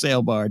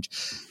sail barge.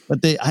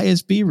 But the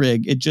ISB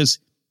rig,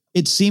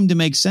 it seemed to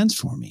make sense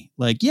for me.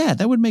 Like, yeah,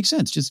 that would make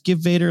sense. Just give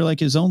Vader like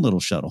his own little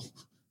shuttle.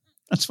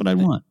 That's what I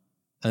want.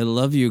 I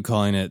love you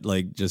calling it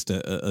like just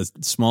a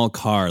small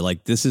car.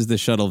 Like, this is the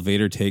shuttle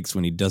Vader takes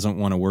when he doesn't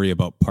want to worry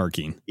about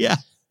parking. Yeah.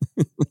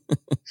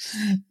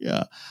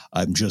 Yeah.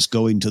 I'm just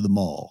going to the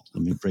mall.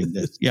 Let me bring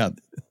this. Yeah,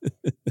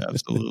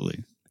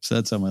 absolutely. So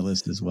that's on my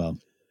list as well.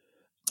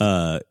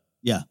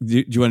 Yeah.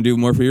 Do you want to do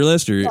more for your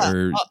list,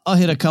 or? I'll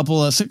hit a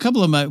couple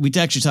of my. We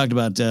actually talked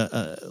about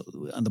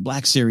on the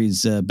Black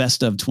Series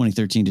best of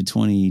 2013 to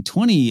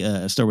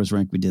 2020 Star Wars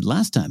rank we did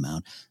last time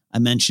out. I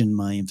mentioned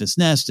my Enfys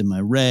Nest and my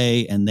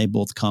Rey, and they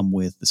both come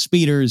with the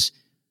speeders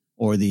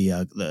or the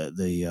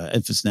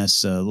Enfys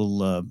Nest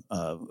little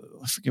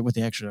I forget what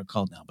they actually are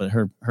called now, but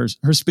her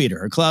speeder,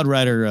 her Cloud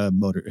Rider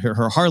motor,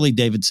 her Harley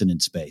Davidson in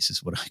space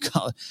is what I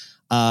call it.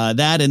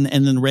 That and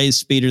then Rey's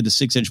speeder, the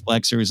 6-inch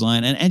Black Series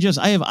line, and just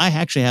I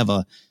actually have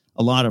a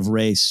lot of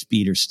Rey's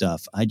speeder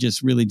stuff. I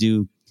just really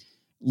do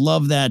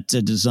love that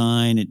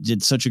design. It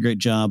did such a great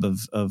job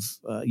of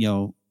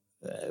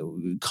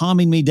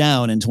calming me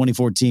down in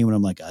 2014 when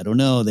I'm like, I don't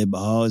know,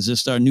 is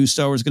this our new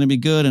Star Wars going to be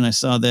good? And I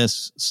saw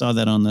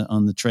that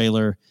on the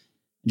trailer,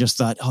 and just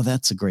thought, oh,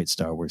 that's a great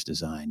Star Wars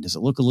design. Does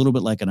it look a little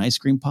bit like an ice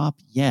cream pop?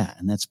 Yeah,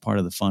 and that's part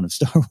of the fun of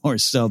Star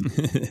Wars. So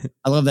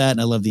I love that, and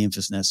I love the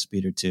Enfys Nest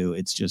speeder too.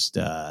 It's just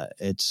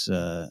it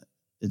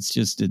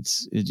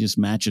just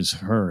matches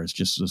her. It's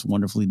just this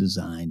wonderfully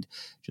designed,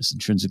 just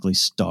intrinsically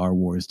Star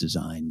Wars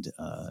designed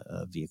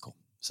vehicle.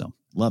 So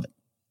love it.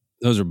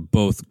 Those are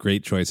both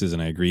great choices,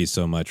 and I agree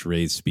so much.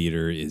 Rey's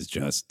speeder is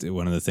just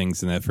one of the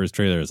things in that first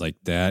trailer. Is like,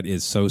 that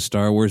is so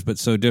Star Wars, but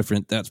so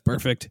different. That's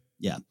perfect.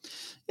 Yeah.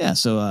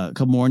 So a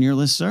couple more on your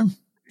list, sir?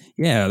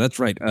 Yeah, that's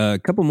right. A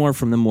couple more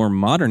from the more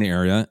modern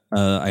era.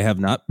 I have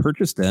not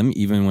purchased them,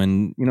 even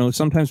when,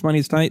 sometimes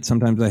money's tight.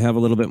 Sometimes I have a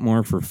little bit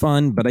more for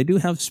fun, but I do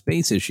have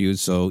space issues.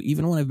 So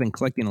even when I've been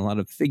collecting a lot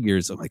of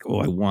figures, I'm like, oh,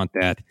 I want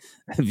that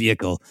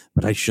vehicle,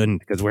 but I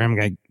shouldn't, because where am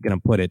I going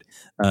to put it?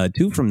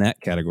 Two from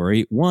that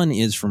category. One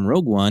is from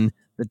Rogue One,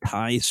 the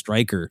TIE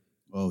Striker.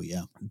 Oh,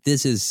 yeah.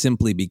 This is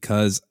simply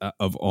because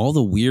of all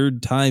the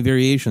weird TIE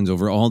variations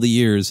over all the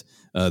years.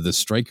 The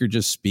Striker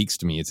just speaks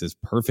to me. It's this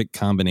perfect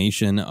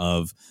combination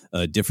of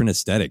different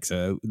aesthetics.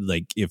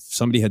 Like if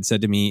somebody had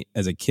said to me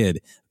as a kid,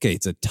 okay,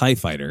 it's a TIE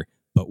fighter,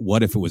 but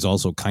what if it was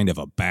also kind of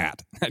a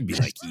bat? I'd be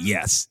like,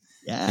 yes.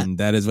 Yeah. And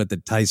that is what the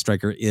TIE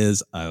Striker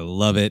is. I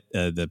love it.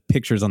 The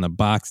pictures on the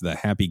box, the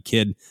happy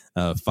kid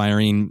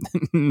firing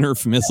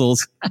Nerf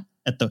missiles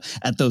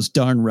at those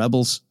darn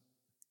rebels.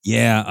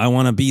 Yeah, I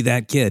want to be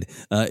that kid.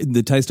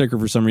 The TIE Striker,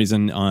 for some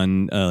reason,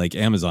 on like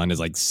Amazon is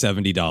like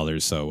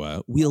 $70.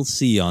 So we'll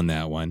see on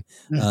that one.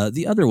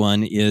 The other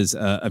one is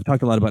I've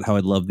talked a lot about how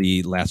I love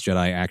the Last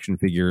Jedi action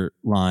figure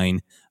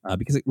line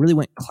because it really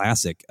went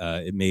classic.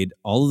 It made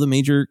all of the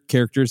major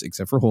characters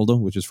except for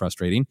Holdo, which is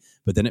frustrating.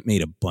 But then it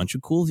made a bunch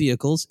of cool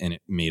vehicles, and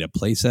it made a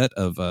playset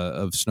of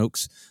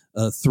Snoke's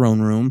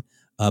throne room.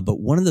 But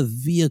one of the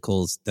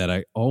vehicles that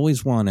I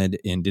always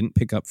wanted and didn't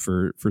pick up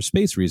for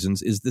space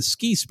reasons is the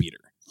Ski Speeder.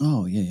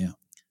 Oh, yeah.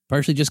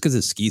 Partially just because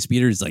the Ski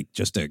Speeder is like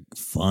just a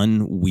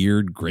fun,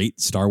 weird,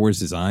 great Star Wars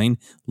design.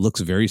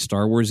 Looks very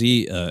Star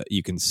Wars-y.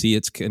 You can see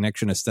its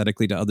connection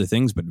aesthetically to other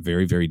things, but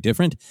very, very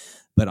different.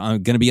 But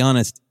I'm going to be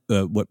honest,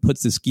 what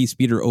puts the Ski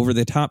Speeder over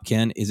the top,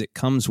 Ken, is it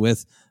comes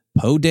with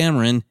Poe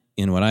Dameron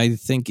in what I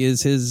think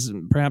is his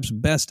perhaps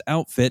best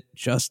outfit,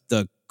 just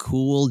the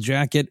cool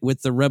jacket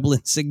with the Rebel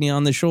insignia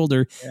on the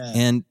shoulder. Yeah.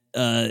 And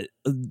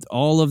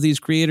all of these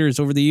creators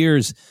over the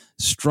years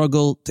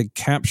struggle to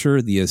capture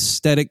the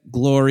aesthetic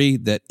glory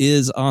that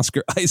is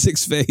Oscar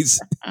Isaac's face.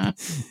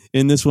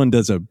 And this one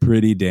does a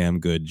pretty damn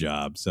good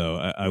job.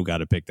 So I've got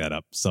to pick that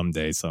up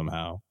someday,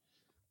 somehow.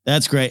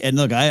 That's great. And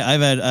look,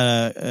 I've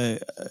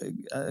had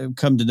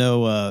come to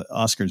know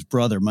Oscar's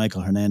brother,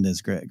 Michael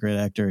Hernandez, great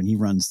actor, and he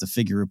runs the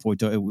Figure Report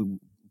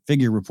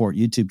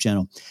YouTube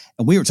channel.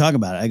 And we were talking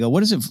about it. I go, what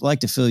does it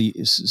like to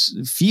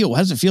feel?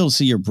 How does it feel to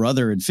see your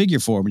brother in figure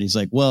form? And he's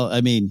like, well,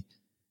 I mean,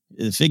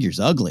 The figure's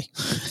ugly.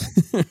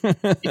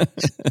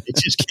 It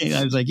just came.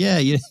 I was like, yeah,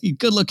 you're a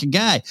good looking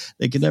guy.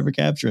 They could never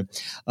capture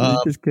it. They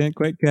just can't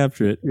quite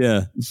capture it.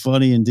 Yeah.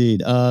 Funny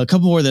indeed. A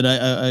couple more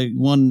that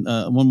one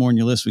more on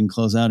your list. We can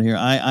close out here.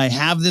 I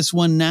have this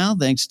one now,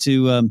 thanks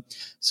to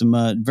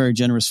some very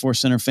generous Force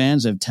Center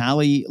fans. I have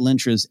Tally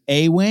Lintra's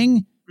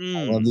A-Wing.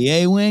 I love the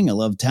A-Wing. I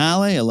love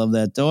Tally. I love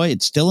that toy.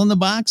 It's still in the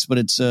box, but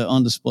it's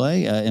on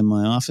display in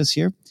my office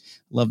here.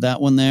 Love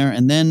that one there.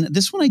 And then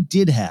this one I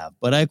did have,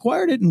 but I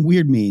acquired it in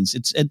weird means.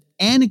 It's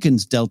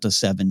Anakin's Delta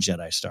 7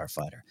 Jedi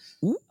Starfighter.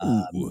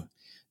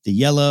 The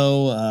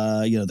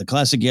yellow, the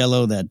classic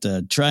yellow,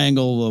 that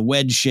triangle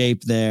wedge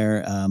shape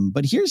there.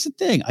 But here's the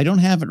thing. I don't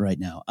have it right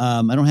now.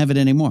 I don't have it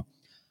anymore.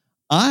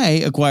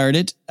 I acquired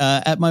it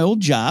at my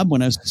old job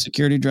when I was the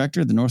security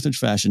director at the Northridge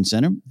Fashion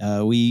Center.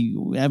 We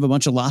have a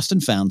bunch of lost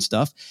and found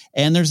stuff,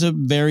 and there's a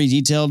very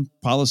detailed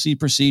policy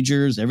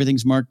procedures.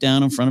 Everything's marked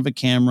down in front of a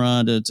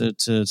camera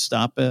to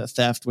stop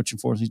theft, which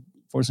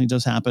unfortunately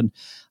does happen.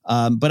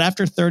 But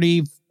after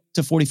 30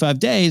 to 45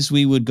 days,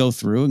 we would go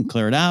through and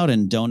clear it out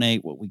and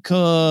donate what we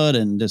could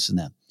and this and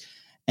that.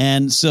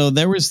 And so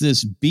there was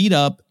this beat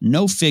up,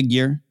 no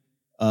figure,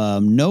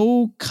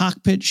 no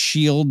cockpit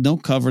shield, no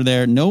cover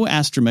there, no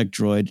astromech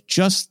droid,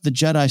 just the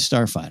Jedi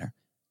Starfighter.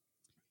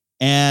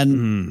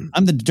 And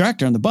I'm the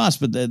director, I'm the boss,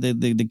 but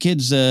the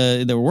kids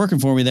that were working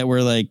for me that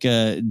were like,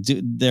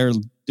 they're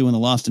doing the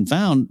lost and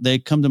found, they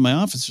come to my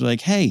office, they're like,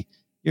 hey,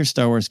 you're a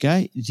Star Wars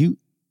guy. Do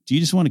you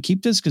just want to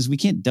keep this? Because we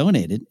can't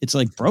donate it. It's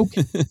like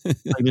broken.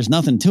 Like there's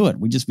nothing to it.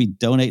 We'd just be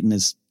donating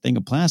this thing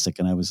of plastic.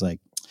 And I was like,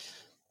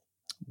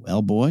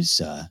 well,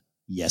 boys,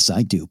 yes,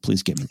 I do.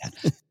 Please give me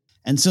that.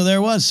 And so there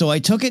it was. So I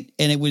took it,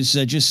 and it was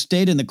just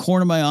stayed in the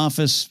corner of my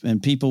office,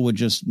 and people would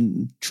just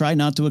try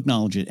not to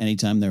acknowledge it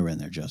anytime they were in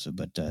there, Joseph.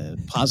 But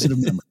positive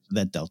memories of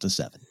that Delta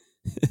 7.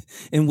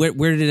 And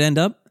where did it end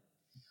up?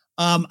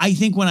 I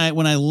think when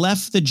I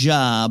left the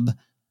job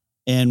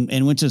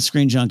and went to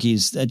Screen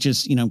Junkies, that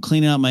just,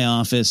 cleaning out my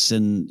office,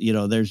 and,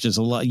 there's just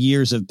a lot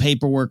years of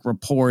paperwork,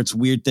 reports,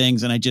 weird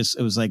things. And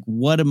it was like,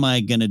 what am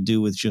I going to do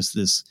with just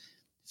this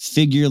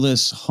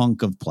figureless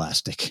hunk of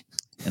plastic?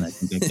 And I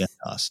think it got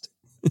tossed.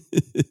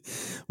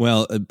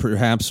 Well,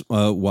 perhaps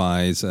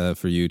wise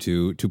for you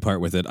to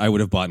part with it. I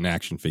would have bought an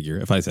action figure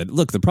if I said,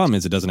 look, the problem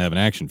is it doesn't have an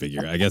action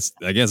figure. I guess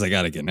I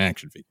got to get an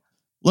action figure.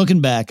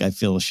 Looking back, I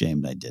feel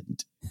ashamed I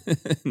didn't.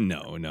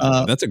 No,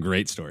 that's a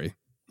great story.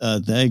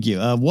 Thank you.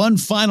 One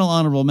final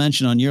honorable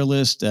mention on your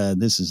list.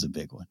 This is a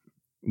big one.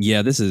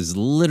 Yeah, this is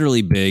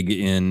literally big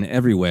in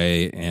every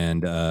way,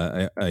 and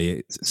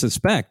I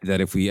suspect that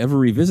if we ever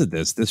revisit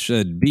this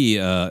should be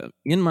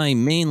in my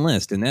main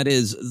list, and that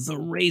is the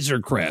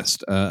Razor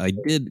Crest. I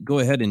did go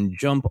ahead and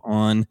jump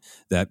on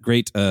that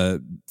great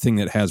thing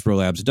that Hasbro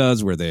Labs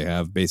does, where they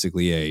have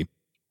basically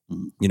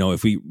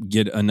if we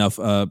get enough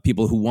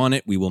people who want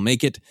it, we will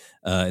make it.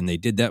 And they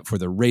did that for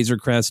the Razor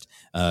Crest.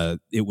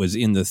 It was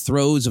in the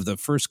throes of the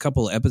first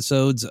couple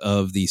episodes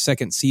of the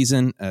second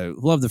season.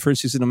 Love the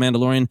first season of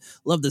Mandalorian.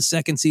 Love the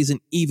second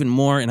season even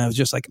more. And I was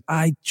just like,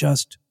 I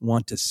just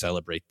want to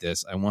celebrate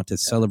this. I want to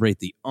celebrate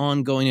the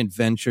ongoing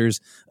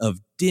adventures of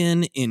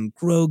Din in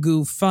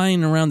Grogu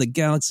flying around the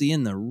galaxy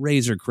in the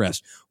Razor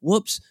Crest.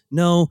 Whoops.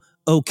 No.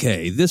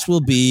 Okay. This will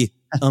be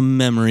a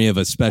memory of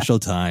a special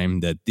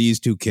time that these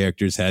two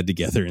characters had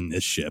together in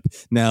this ship.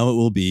 Now it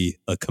will be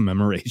a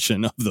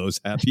commemoration of those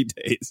happy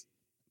days.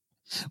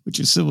 Which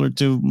is similar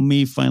to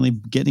me finally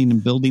getting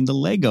and building the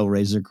Lego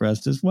Razor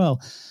Crest as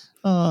well.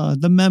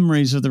 The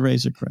memories of the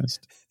Razor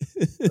Crest.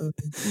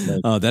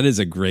 Oh, that is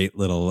a great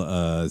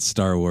little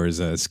Star Wars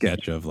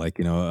sketch of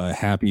a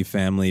happy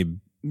family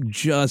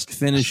just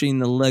finishing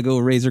the Lego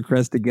Razor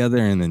Crest together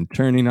and then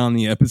turning on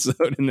the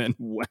episode and then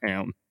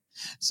wham.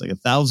 It's like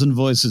 1,000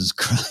 voices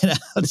cried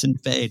out in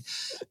pain.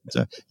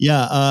 So,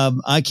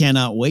 I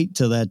cannot wait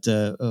till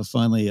that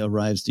finally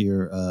arrives to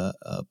your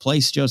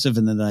place, Joseph,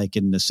 and then I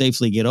can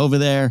safely get over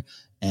there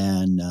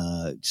and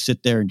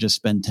sit there and just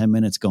spend 10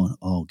 minutes going,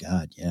 oh,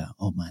 God, yeah.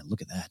 Oh, my,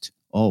 look at that.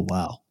 Oh,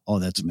 wow. Oh,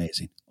 that's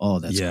amazing. Oh,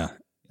 that's cool.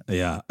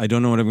 Yeah, I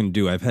don't know what I'm going to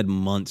do. I've had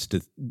months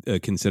to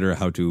consider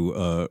how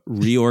to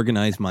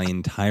reorganize my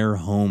entire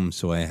home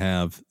so I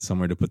have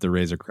somewhere to put the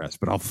Razor Crest,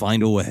 but I'll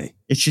find a way.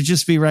 It should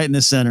just be right in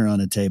the center on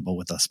a table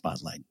with a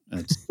spotlight.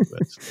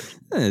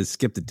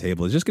 Skip the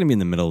table. It's just going to be in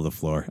the middle of the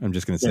floor. I'm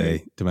just going to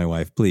say to my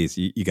wife, please,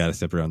 you got to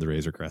step around the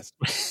Razor Crest.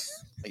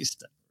 Please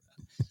step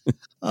around.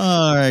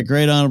 All right,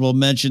 great honorable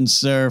mention,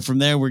 sir. From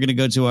there, we're going to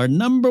go to our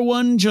number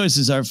one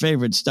choices, our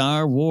favorite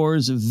Star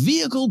Wars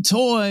vehicle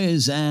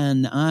toys.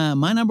 And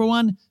my number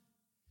one,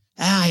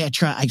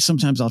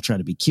 sometimes I'll try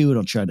to be cute.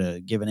 I'll try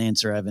to give an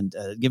answer I haven't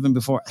given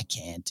before. I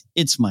can't.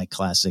 It's my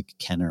classic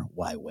Kenner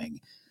Y-Wing.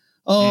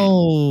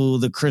 Oh,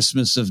 the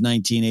Christmas of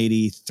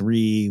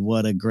 1983.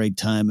 What a great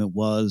time it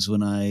was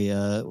when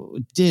I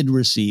did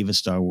receive a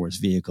Star Wars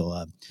vehicle.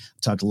 I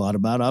talked a lot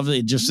about,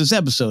 obviously, just this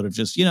episode of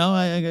just,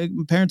 my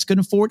parents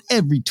couldn't afford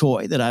every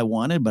toy that I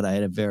wanted, but I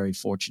had a very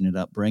fortunate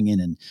upbringing,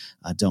 and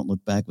I don't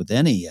look back with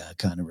any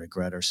kind of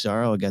regret or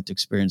sorrow. I got to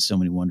experience so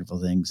many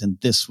wonderful things,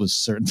 and this was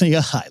certainly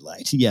a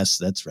highlight. Yes,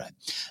 that's right.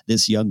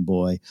 This young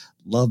boy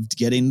loved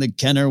getting the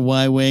Kenner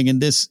Y-Wing,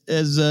 and this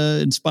has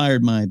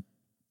inspired my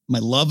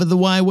love of the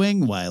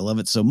Y-Wing, why I love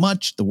it so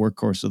much, the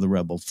workhorse of the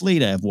Rebel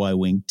fleet. I have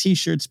Y-Wing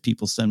t-shirts.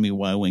 People send me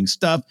Y-Wing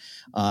stuff.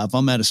 If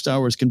I'm at a Star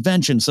Wars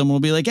convention, someone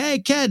will be like, hey,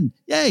 Ken,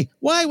 yay,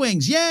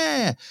 Y-Wings,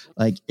 yeah.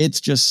 Like, it's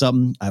just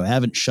something I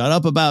haven't shut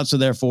up about, so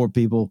therefore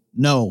people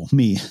know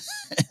me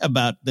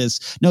about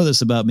this, know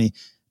this about me,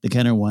 the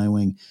Kenner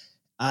Y-Wing.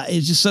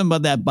 It's just something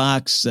about that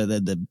box,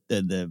 the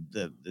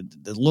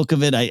look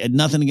of it. I had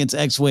nothing against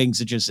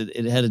X-Wings.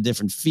 It had a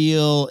different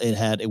feel.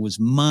 It was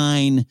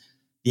mine.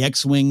 The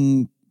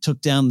X-Wing took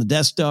down the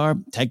Death Star.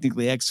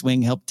 Technically,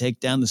 X-Wing helped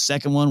take down the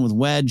second one with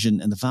Wedge and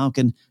the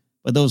Falcon.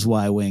 But those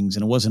Y-Wings,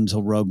 and it wasn't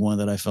until Rogue One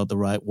that I felt the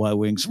right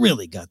Y-Wings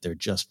really got their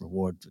just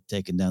reward for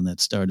taking down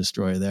that Star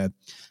Destroyer there.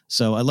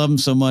 So I love them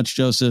so much,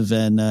 Joseph.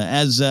 And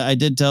as I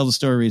did tell the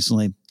story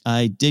recently,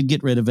 I did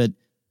get rid of it.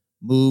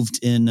 Moved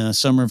in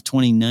summer of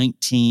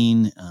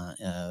 2019,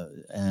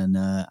 and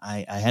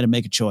I had to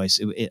make a choice.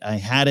 I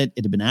had it.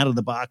 It had been out of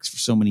the box for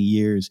so many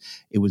years.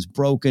 It was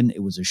broken.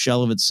 It was a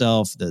shell of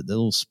itself. The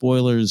little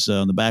spoilers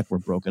on the back were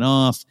broken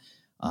off.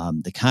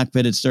 The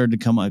cockpit had started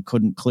to come. I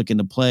couldn't click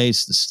into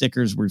place. The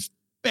stickers were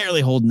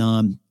barely holding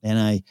on.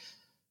 And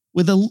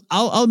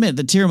I'll admit,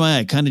 the tear in my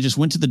eye, kind of just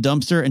went to the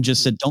dumpster and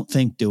just said, don't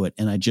think, do it.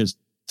 And I just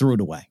threw it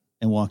away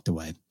and walked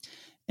away.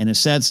 And a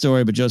sad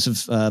story, but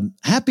Joseph,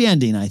 happy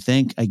ending, I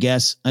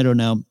guess. I don't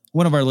know.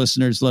 One of our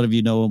listeners, a lot of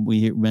you know him,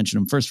 we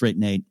mentioned him, First Rate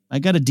Nate. I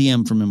got a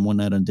DM from him one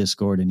night on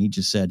Discord, and he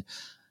just said,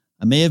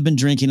 I may have been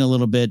drinking a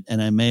little bit,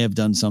 and I may have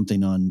done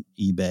something on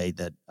eBay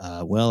that,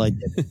 I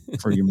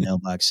did for your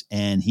mailbox.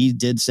 And he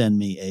did send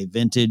me a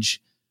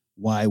vintage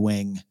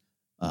Y-Wing.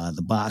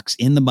 The box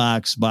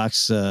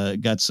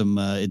got some,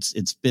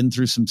 it's been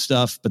through some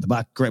stuff, but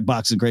the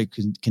box is in great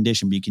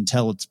condition, but you can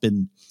tell it's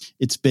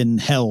been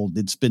held.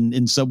 It's been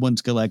in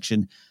someone's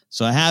collection.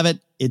 So I have it.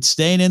 It's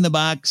staying in the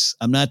box.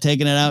 I'm not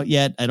taking it out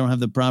yet. I don't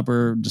have the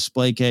proper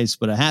display case,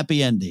 but a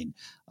happy ending.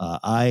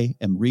 I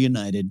am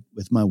reunited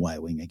with my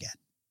Y-Wing again.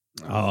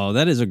 Oh,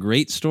 that is a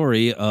great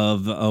story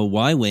of a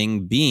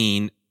Y-Wing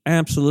being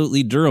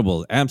absolutely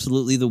durable,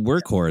 absolutely the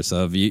workhorse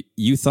of you.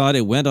 You thought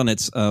it went on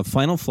its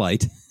final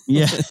flight.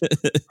 Yeah.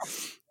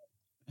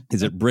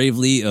 Is it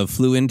bravely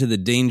flew into the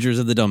dangers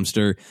of the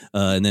dumpster,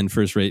 and then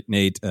First Rate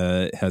Nate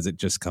has it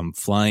just come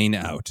flying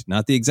out.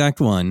 Not the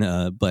exact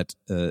one, but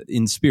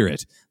in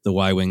spirit, the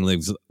Y-Wing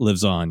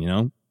lives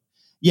on,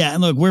 Yeah,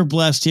 and look, we're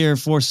blessed here.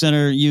 Force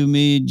Center, you,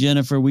 me,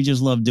 Jennifer, we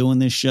just love doing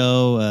this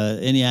show.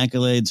 Any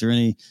accolades or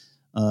any,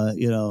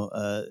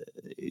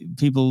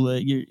 people,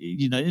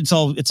 it's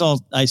all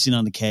icing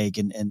on the cake,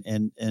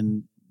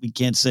 and we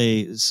can't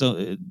say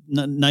so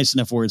nice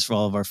enough words for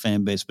all of our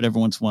fan base, but every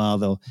once in a while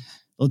they'll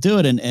do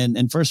it.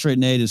 And First Rate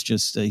Nate is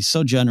just, he's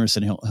so generous,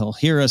 and he'll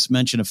hear us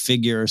mention a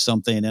figure or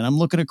something. And I'm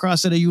looking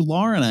across at a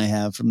Lauren I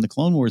have from the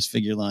Clone Wars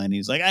figure line.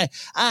 He's like,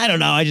 I don't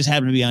know. I just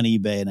happen to be on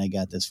eBay and I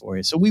got this for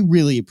you. So we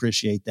really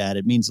appreciate that.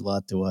 It means a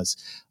lot to us.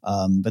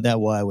 But that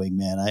Y-Wing,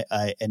 man,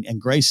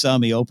 and Grace saw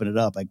me open it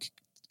up. I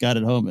got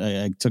it home.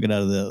 I took it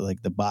out of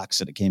the box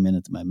that it came in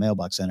at my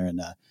mailbox center,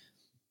 and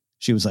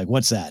she was like,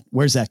 what's that?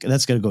 Where's that?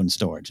 That's going to go in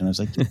storage. And I was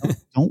like,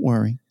 don't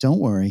worry.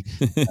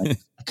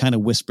 I kind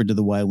of whispered to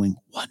the Y-Wing,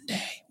 one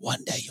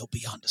day you'll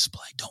be on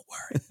display. Don't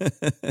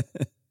worry.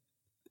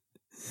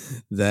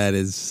 That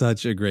is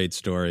such a great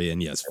story.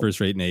 And yes, First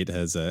Rate Nate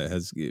has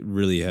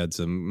really had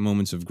some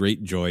moments of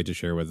great joy to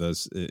share with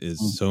us,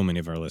 so many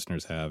of our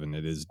listeners have, and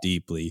it is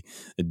deeply,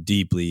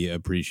 deeply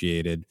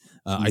appreciated.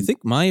 I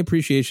think my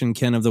appreciation,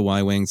 Ken, of the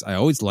Y-Wings, I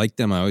always liked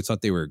them. I always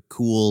thought they were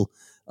cool.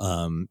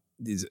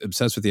 Is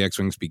obsessed with the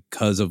X-Wings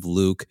because of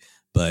Luke,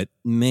 but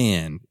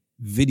man,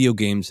 video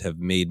games have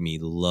made me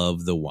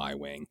love the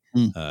Y-Wing.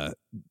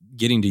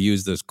 Getting to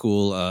use those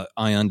cool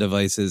ion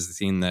devices,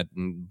 seeing that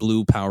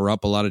blue power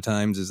up a lot of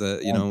times is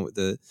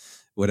the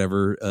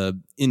whatever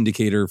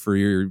indicator for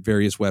your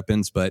various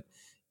weapons. But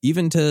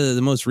even to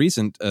the most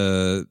recent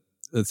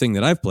thing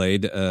that I've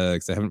played,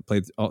 because I haven't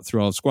played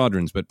through all of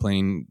Squadrons, but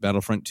playing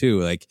Battlefront 2,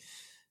 like,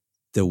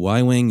 the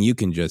Y-Wing, you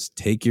can just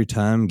take your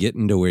time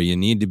getting to where you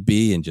need to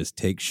be and just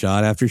take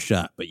shot after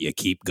shot, but you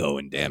keep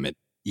going, damn it.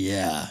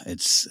 Yeah,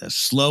 it's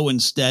slow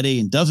and steady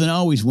and doesn't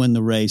always win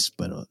the race,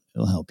 but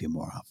it'll help you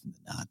more often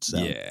than not. So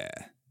yeah,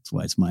 that's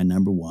why it's my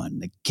number one,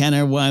 the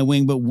Kenner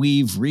Y-Wing. But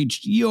we've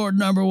reached your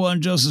number one,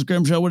 Joseph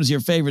Grimshaw. What is your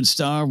favorite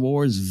Star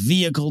Wars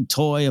vehicle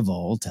toy of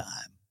all time?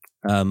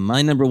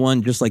 My number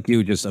one, just like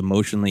you, just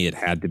emotionally, it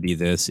had to be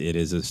this. It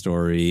is a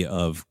story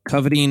of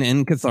coveting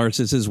and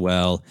catharsis as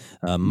well.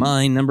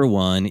 My number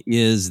one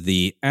is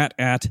the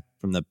AT-AT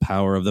from the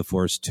Power of the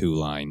Force 2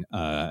 line.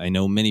 I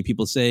know many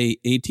people say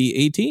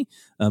AT-AT,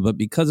 but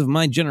because of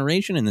my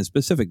generation and the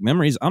specific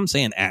memories, I'm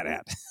saying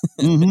AT-AT.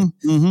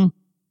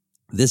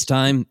 This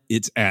time,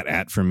 it's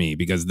AT-AT for me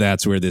because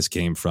that's where this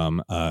came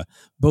from.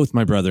 Both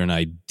my brother and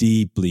I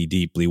deeply,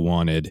 deeply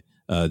wanted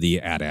the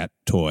AT-AT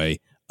toy.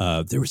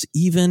 There was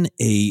even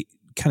a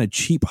kind of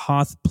cheap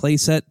Hoth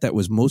playset that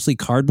was mostly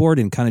cardboard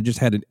and kind of just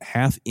had a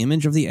half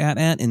image of the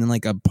AT-AT and then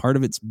like a part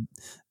of its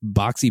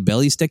boxy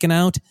belly sticking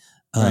out.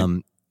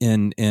 Right.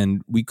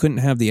 And we couldn't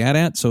have the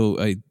AT-AT, so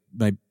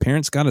my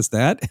parents got us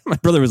that. My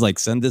brother was like,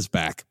 "Send this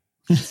back."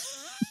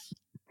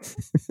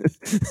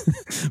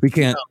 We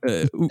can't.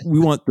 We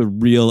want the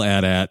real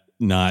AT-AT,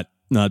 not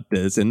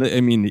this. And I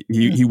mean,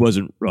 he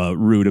wasn't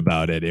rude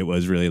about it. It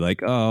was really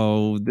like,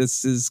 oh,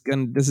 this is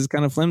kind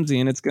of flimsy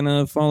and it's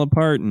gonna fall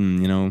apart.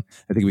 And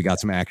I think we got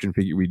some action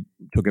figure. We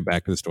took it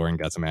back to the store and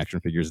got some action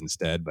figures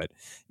instead. But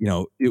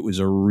it was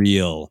a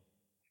real,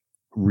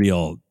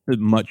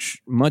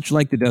 much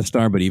like the Death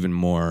Star, but even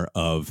more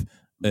of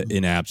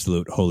an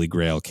absolute holy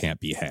grail can't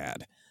be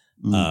had.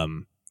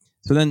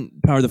 So then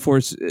Power of the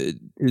Force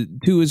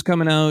 2 is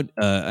coming out.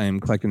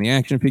 I'm collecting the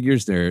action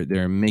figures.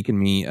 They're making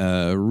me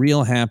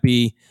real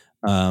happy.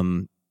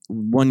 1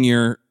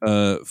 year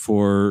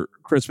for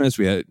Christmas,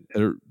 we had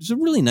it was a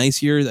really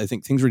nice year. I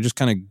think things were just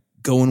kind of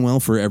going well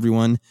for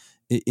everyone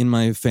in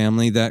my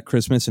family that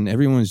Christmas, and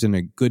everyone was in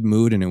a good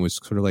mood, and it was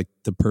sort of like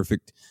the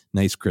perfect,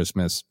 nice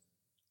Christmas.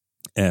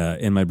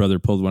 And my brother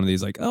pulled one of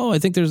these, like, oh, I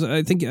think there's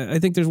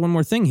one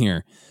more thing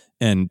here,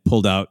 and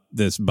pulled out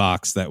this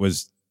box that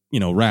was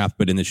wrapped,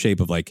 but in the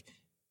shape of like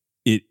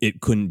it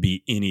couldn't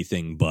be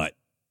anything but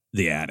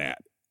the AT-AT.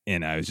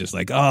 And I was just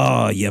like,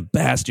 oh, you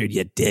bastard,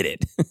 you did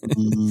it.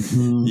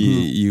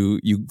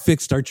 You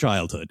fixed our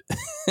childhood.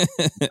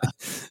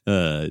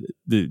 The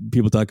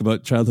people talk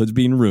about childhoods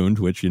being ruined,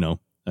 which,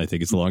 I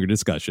think it's a longer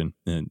discussion,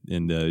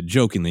 and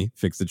jokingly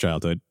fixed the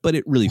childhood. But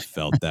it really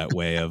felt that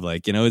way of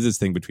like, it was this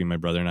thing between my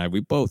brother and I.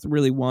 We both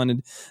really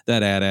wanted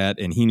that AT-AT,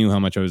 and he knew how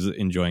much I was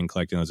enjoying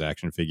collecting those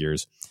action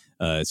figures.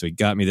 So he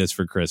got me this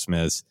for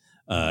Christmas.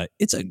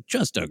 It's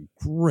just a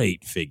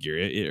great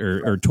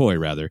figure or toy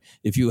rather.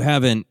 If you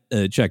haven't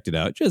checked it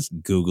out, just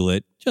Google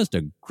it. Just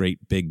a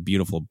great, big,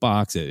 beautiful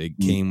box. It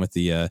came with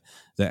the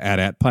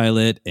AT-AT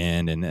pilot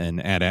and an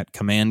AT-AT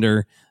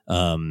commander.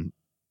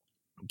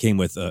 Came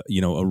with a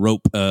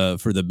rope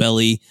for the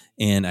belly,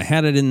 and I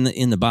had it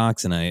in the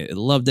box, and I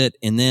loved it.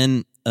 And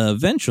then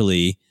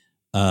eventually,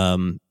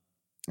 I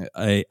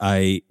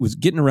was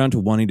getting around to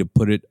wanting to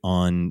put it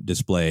on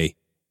display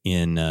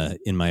in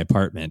my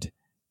apartment.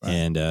 Right.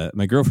 And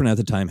my girlfriend at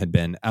the time had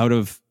been out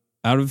of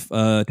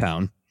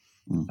town,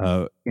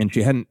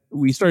 and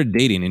we started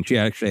dating, and she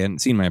actually hadn't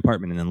seen my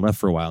apartment and then left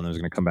for a while, and I was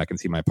going to come back and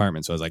see my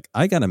apartment. So I was like,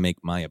 I got to make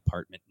my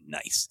apartment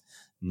nice.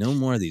 No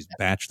more of these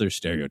bachelor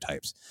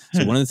stereotypes.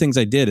 So one of the things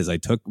I did is I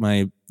took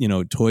my,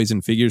 toys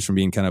and figures from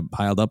being kind of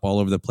piled up all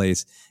over the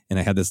place, and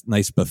I had this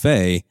nice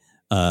buffet,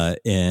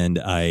 and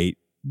I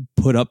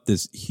put up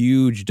this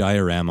huge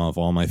diorama of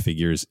all my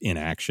figures in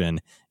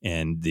action,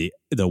 and the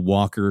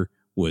walker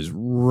was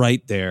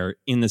right there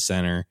in the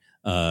center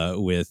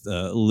with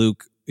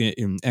Luke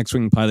in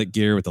X-Wing pilot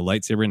gear with the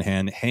lightsaber in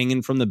hand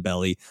hanging from the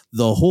belly.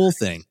 The whole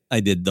thing. I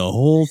did the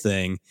whole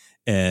thing.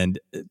 And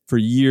for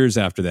years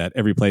after that,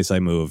 every place I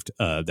moved,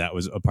 that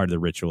was a part of the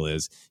ritual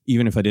is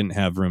even if I didn't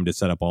have room to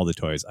set up all the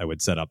toys, I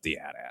would set up the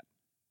AT-AT.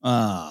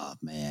 Oh,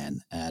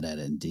 man. AT-AT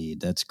indeed.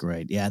 That's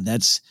great. Yeah,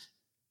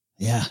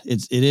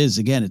 it is.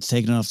 Again, it's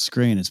taking it off the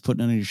screen. It's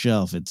putting it on your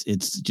shelf.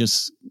 It's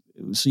just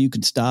so you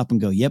can stop and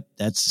go, yep,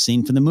 that's the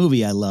scene from the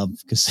movie I love,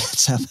 because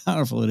that's how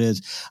powerful it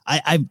is.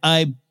 I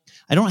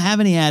don't have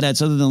any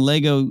AT-ATs other than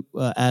Lego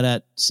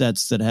AT-AT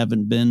sets that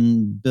haven't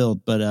been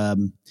built, but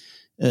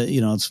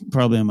it's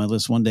probably on my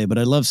list one day, but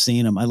I love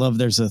seeing them.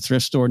 There's a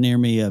thrift store near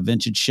me, a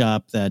vintage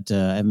shop that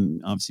I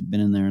haven't obviously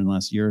been in there in the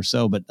last year or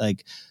so, but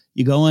like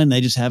you go in, they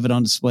just have it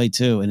on display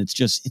too. And it's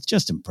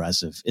just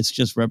impressive. It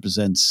just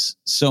represents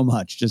so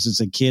much. Just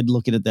as a kid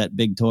looking at that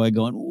big toy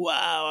going,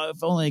 wow,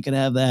 if only I could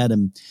have that.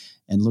 And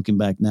looking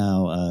back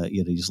now,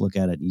 you just look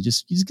at it and you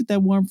just get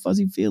that warm,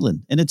 fuzzy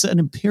feeling. And it's an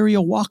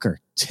Imperial Walker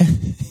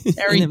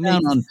tearing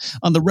down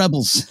on the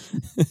rebels.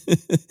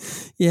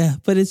 Yeah,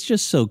 but it's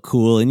just so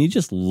cool. And you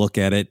just look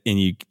at it and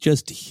you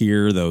just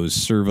hear those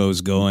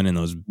servos going and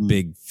those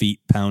big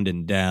feet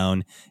pounding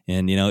down.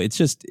 And, it's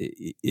just,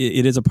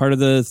 it is a part of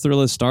the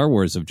thrill of Star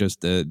Wars of just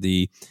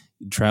the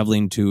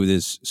traveling to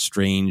this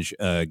strange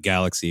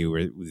galaxy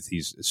with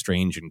these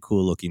strange and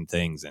cool looking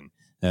things. And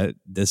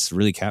this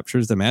really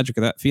captures the magic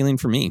of that feeling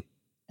for me.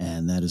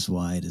 And that is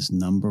why it is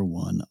number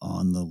one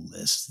on the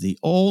list. The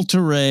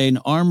all-terrain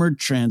armored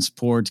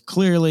transport.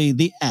 Clearly,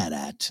 the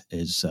AT-AT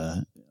is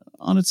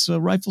on its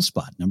rightful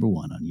spot, number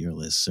one on your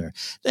list, sir.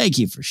 Thank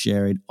you for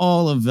sharing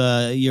all of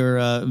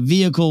your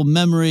vehicle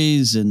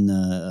memories and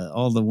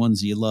all the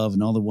ones you love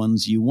and all the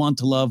ones you want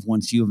to love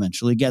once you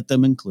eventually get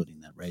them, including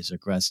that Razor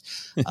Crest.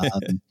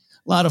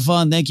 A lot of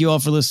fun. Thank you all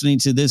for listening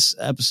to this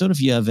episode. If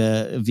you have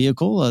a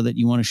vehicle that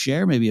you want to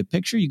share, maybe a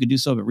picture, you can do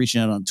so by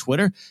reaching out on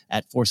Twitter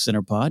at Force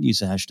Center Pod. Use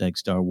the hashtag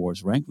Star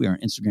Wars Ranked. We are on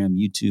Instagram,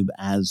 YouTube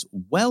as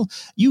well.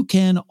 You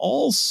can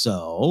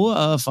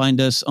also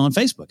find us on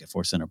Facebook at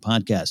Force Center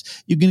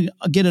Podcast. You can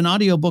get an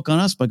audiobook on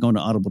us by going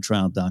to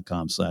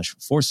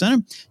audibletrial.com/Force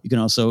Center. You can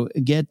also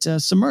get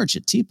some merch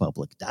at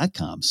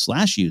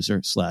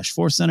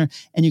tpublic.com/user/Force Center.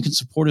 And you can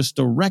support us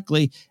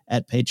directly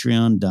at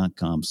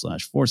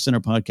patreon.com/Force Center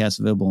Podcast,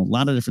 available in a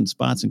lot of different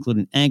spots,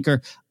 including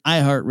Anchor,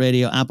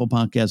 iHeartRadio, Apple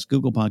Podcasts,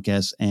 Google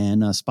Podcasts,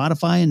 and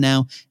Spotify, and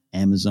now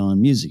Amazon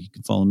Music. You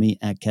can follow me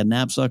at Ken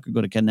Napzok or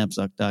go to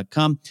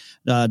kennapzok.com.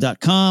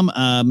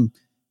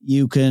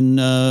 You can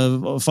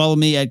follow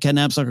me at Ken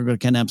Napzok or go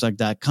to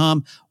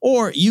kennapzok.com,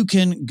 or you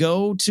can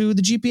go to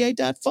the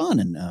GPA.fun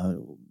and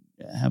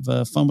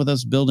have fun with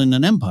us building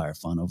an empire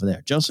fun over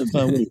there. Joseph,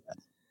 what do you got?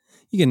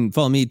 You can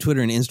follow me, Twitter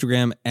and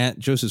Instagram at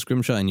Joseph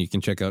Scrimshaw, and you can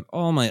check out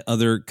all my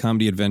other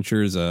comedy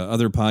adventures,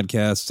 other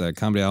podcasts,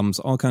 comedy albums,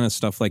 all kind of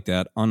stuff like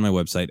that on my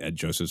website at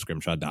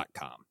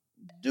josephscrimshaw.com.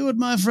 Do it,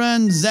 my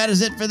friends. That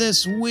is it for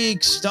this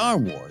week. Star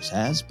Wars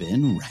has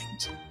been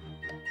ranked.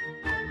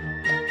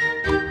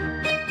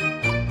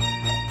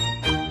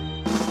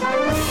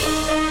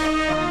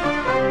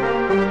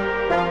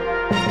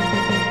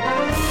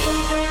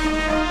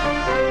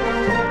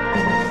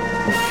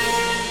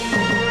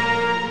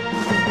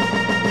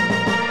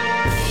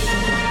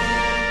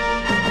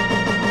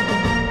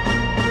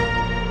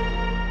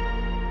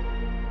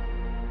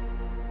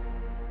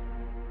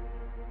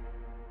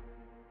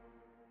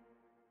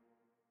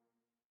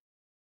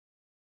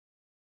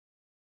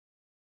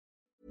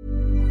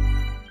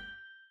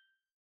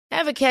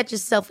 Ever catch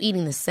yourself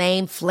eating the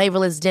same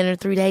flavorless dinner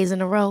 3 days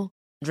in a row?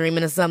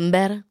 Dreaming of something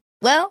better?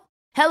 Well,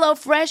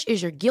 HelloFresh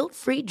is your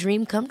guilt-free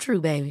dream come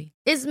true, baby.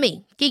 It's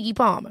me, Keke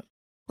Palmer.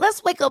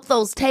 Let's wake up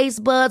those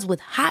taste buds with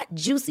hot,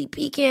 juicy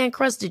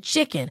pecan-crusted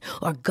chicken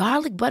or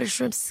garlic butter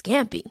shrimp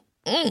scampi.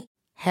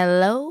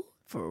 Hello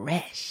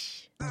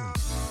Fresh.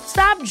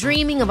 Stop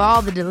dreaming of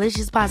all the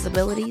delicious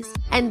possibilities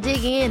and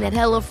dig in at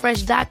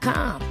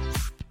HelloFresh.com.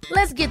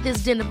 Let's get this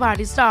dinner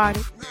party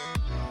started.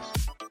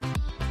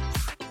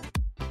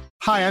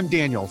 Hi, I'm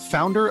Daniel,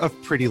 founder of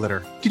Pretty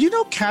Litter. Did you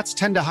know cats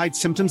tend to hide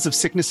symptoms of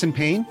sickness and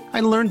pain?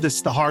 I learned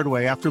this the hard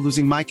way after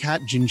losing my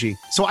cat, Gingy.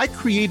 So I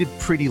created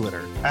Pretty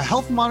Litter, a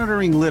health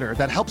monitoring litter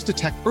that helps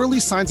detect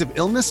early signs of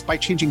illness by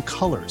changing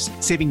colors,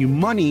 saving you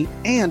money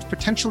and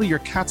potentially your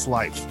cat's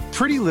life.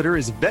 Pretty Litter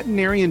is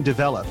veterinarian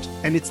developed,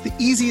 and it's the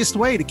easiest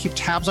way to keep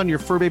tabs on your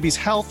fur baby's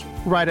health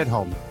right at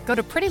home. Go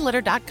to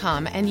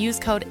prettylitter.com and use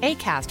code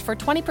ACAST for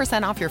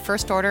 20% off your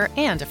first order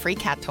and a free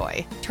cat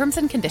toy. Terms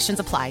and conditions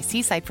apply.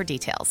 See site for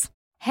details.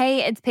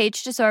 Hey, it's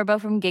Paige DeSorbo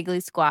from Giggly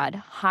Squad.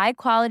 High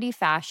quality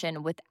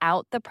fashion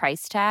without the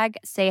price tag.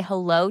 Say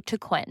hello to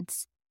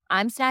Quince.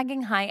 I'm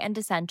snagging high-end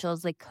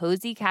essentials like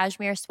cozy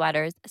cashmere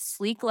sweaters,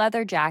 sleek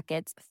leather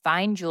jackets,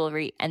 fine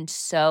jewelry, and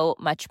so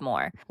much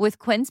more. With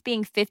Quince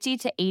being 50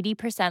 to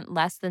 80%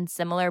 less than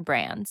similar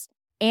brands.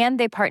 And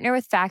they partner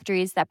with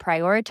factories that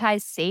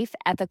prioritize safe,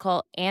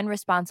 ethical, and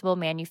responsible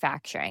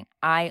manufacturing.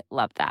 I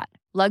love that.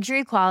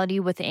 Luxury quality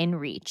within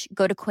reach.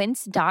 Go to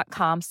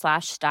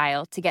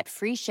quince.com/style to get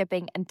free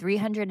shipping and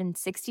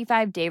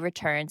 365-day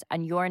returns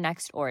on your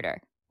next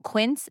order.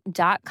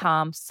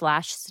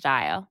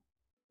 Quince.com/style.